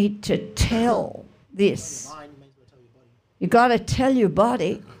 You need to tell this. You got to tell your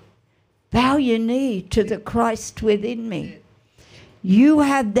body, bow your knee to the Christ within me. You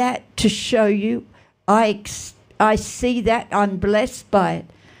have that to show you. I see that. I'm blessed by it.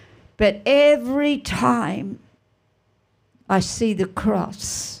 But every time I see the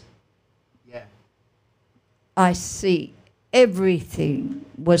cross, I see everything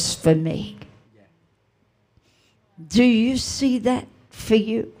was for me. Yeah. Do you see that for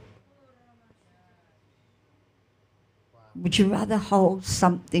you? Would you rather hold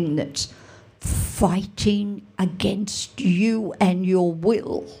something that's fighting against you and your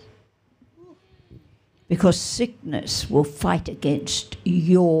will? Because sickness will fight against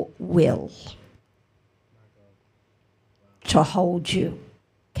your will to hold you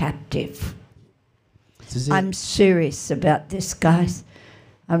captive. I'm serious about this, guys.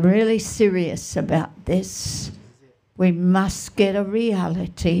 I'm really serious about this. We must get a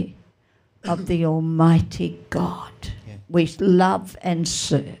reality of the Almighty God we love and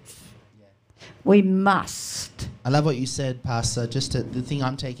serve. We must. I love what you said, Pastor. The thing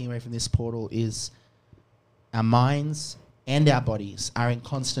I'm taking away from this portal is our minds and our bodies are in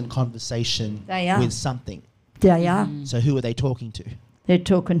constant conversation with something. They are. So who are they talking to? They're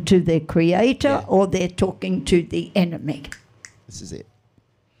talking to their creator or they're talking to the enemy. This is it.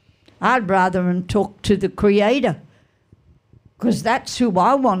 I'd rather them talk to the creator because that's who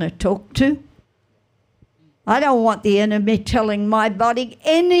I want to talk to. I don't want the enemy telling my body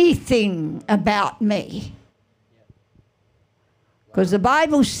anything about me. Because the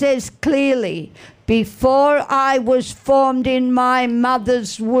Bible says clearly, before I was formed in my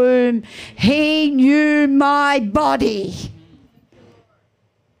mother's womb, he knew my body.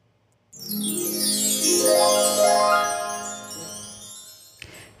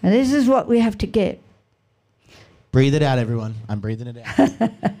 And this is what we have to get. Breathe it out, everyone. I'm breathing it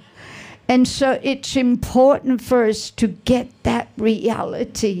out. And so it's important for us to get that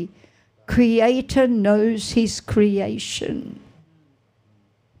reality Creator knows his creation.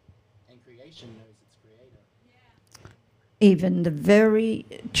 And creation knows its creator. Even the very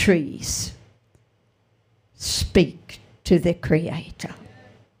trees speak to the Creator.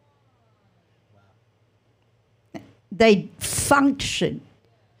 They function.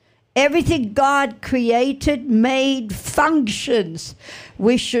 Everything God created, made, functions.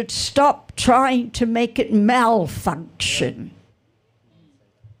 We should stop trying to make it malfunction.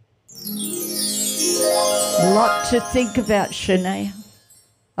 A lot to think about, Shanae.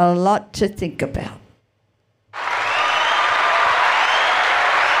 A lot to think about.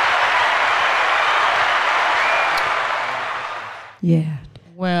 Yeah.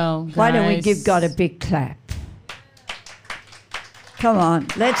 Well, guys, Why don't we give God a big clap? Come on,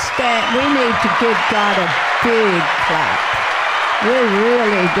 let's stand. We need to give God a big clap. We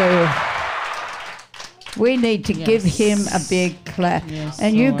really do. We need to give him a big clap. Yes,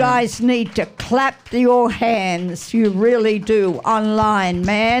 and you Lord. guys need to clap your hands. You really do. Online,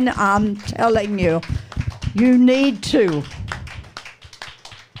 man, I'm telling you. You need to.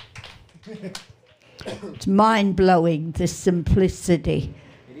 It's mind-blowing, the simplicity.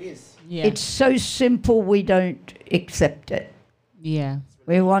 It is. Yeah. It's so simple we don't accept it. Yeah.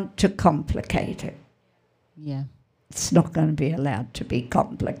 We want to complicate it. Yeah. It's not going to be allowed to be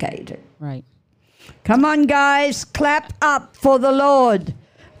complicated. Right. Come on, guys, clap up for the Lord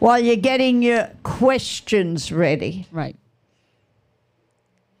while you're getting your questions ready. Right.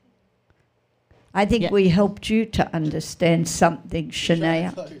 I think Yeah. we helped you to understand something,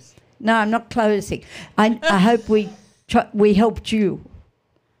 Shania. No, I'm not closing. I hope we helped you.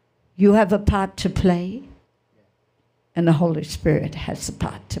 You have a part to play, and the Holy Spirit has a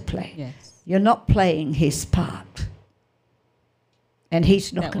part to play. Yes. You're not playing his part, and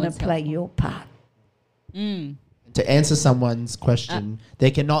he's not That going was to play helpful. your part. Mm. To answer someone's question,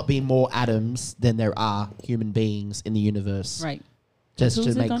 there cannot be more atoms than there are human beings in the universe. Right. Just Who's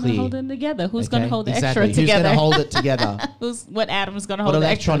to it make going clear. to hold them together? Who's going to Okay? hold the Exactly. extra together? Who's going to hold it together? What atom's going to What hold the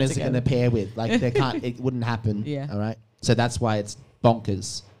electron extra is it going to together? pair with? Like, they can't. It wouldn't happen. Yeah. All right. So that's why it's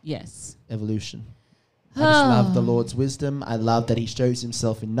bonkers Yes. evolution. I just love the Lord's wisdom. I love that He shows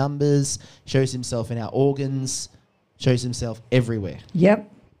Himself in numbers, shows Himself in our organs, shows Himself everywhere. Yep.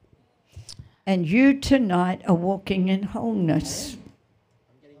 And you tonight are walking in wholeness.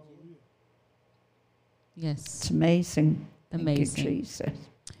 Yes. It's amazing. Amazing. Thank you, Jesus.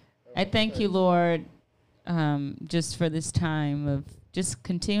 I thank you, Lord, just for this time of just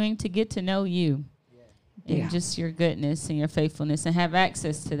continuing to get to know you and Yeah. just your goodness and your faithfulness and have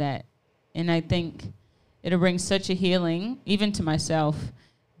access to that. And I think it'll bring such a healing, even to myself,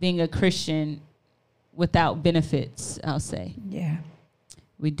 being a Christian without benefits, I'll say. Yeah.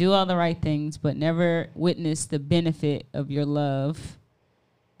 We do all the right things, but never witness the benefit of your love,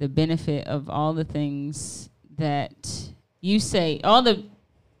 the benefit of all the things that you say, all the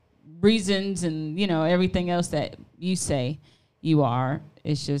reasons and, you know, everything else that you say you are.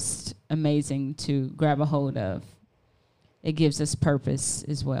 It's just amazing to grab a hold of. It gives us purpose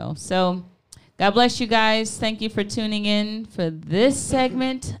as well. So God bless you guys. Thank you for tuning in for this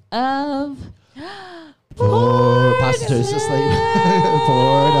segment of Poor Pastor Toast to sleep.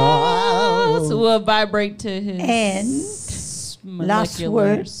 Pour it out. So we'll vibrate to his Last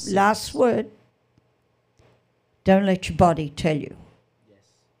word. Last word. Don't let your body tell you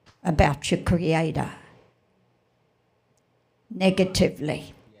about your Creator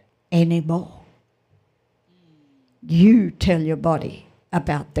negatively anymore. You tell your body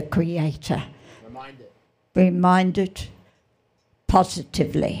about the Creator. Remind it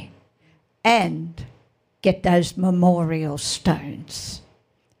positively. And get those memorial stones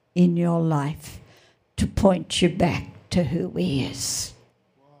in your life to point you back to who He is.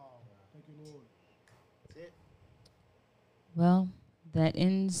 Well, that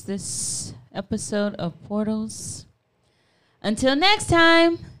ends this episode of Portals. Until next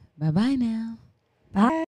time, bye-bye now. Bye.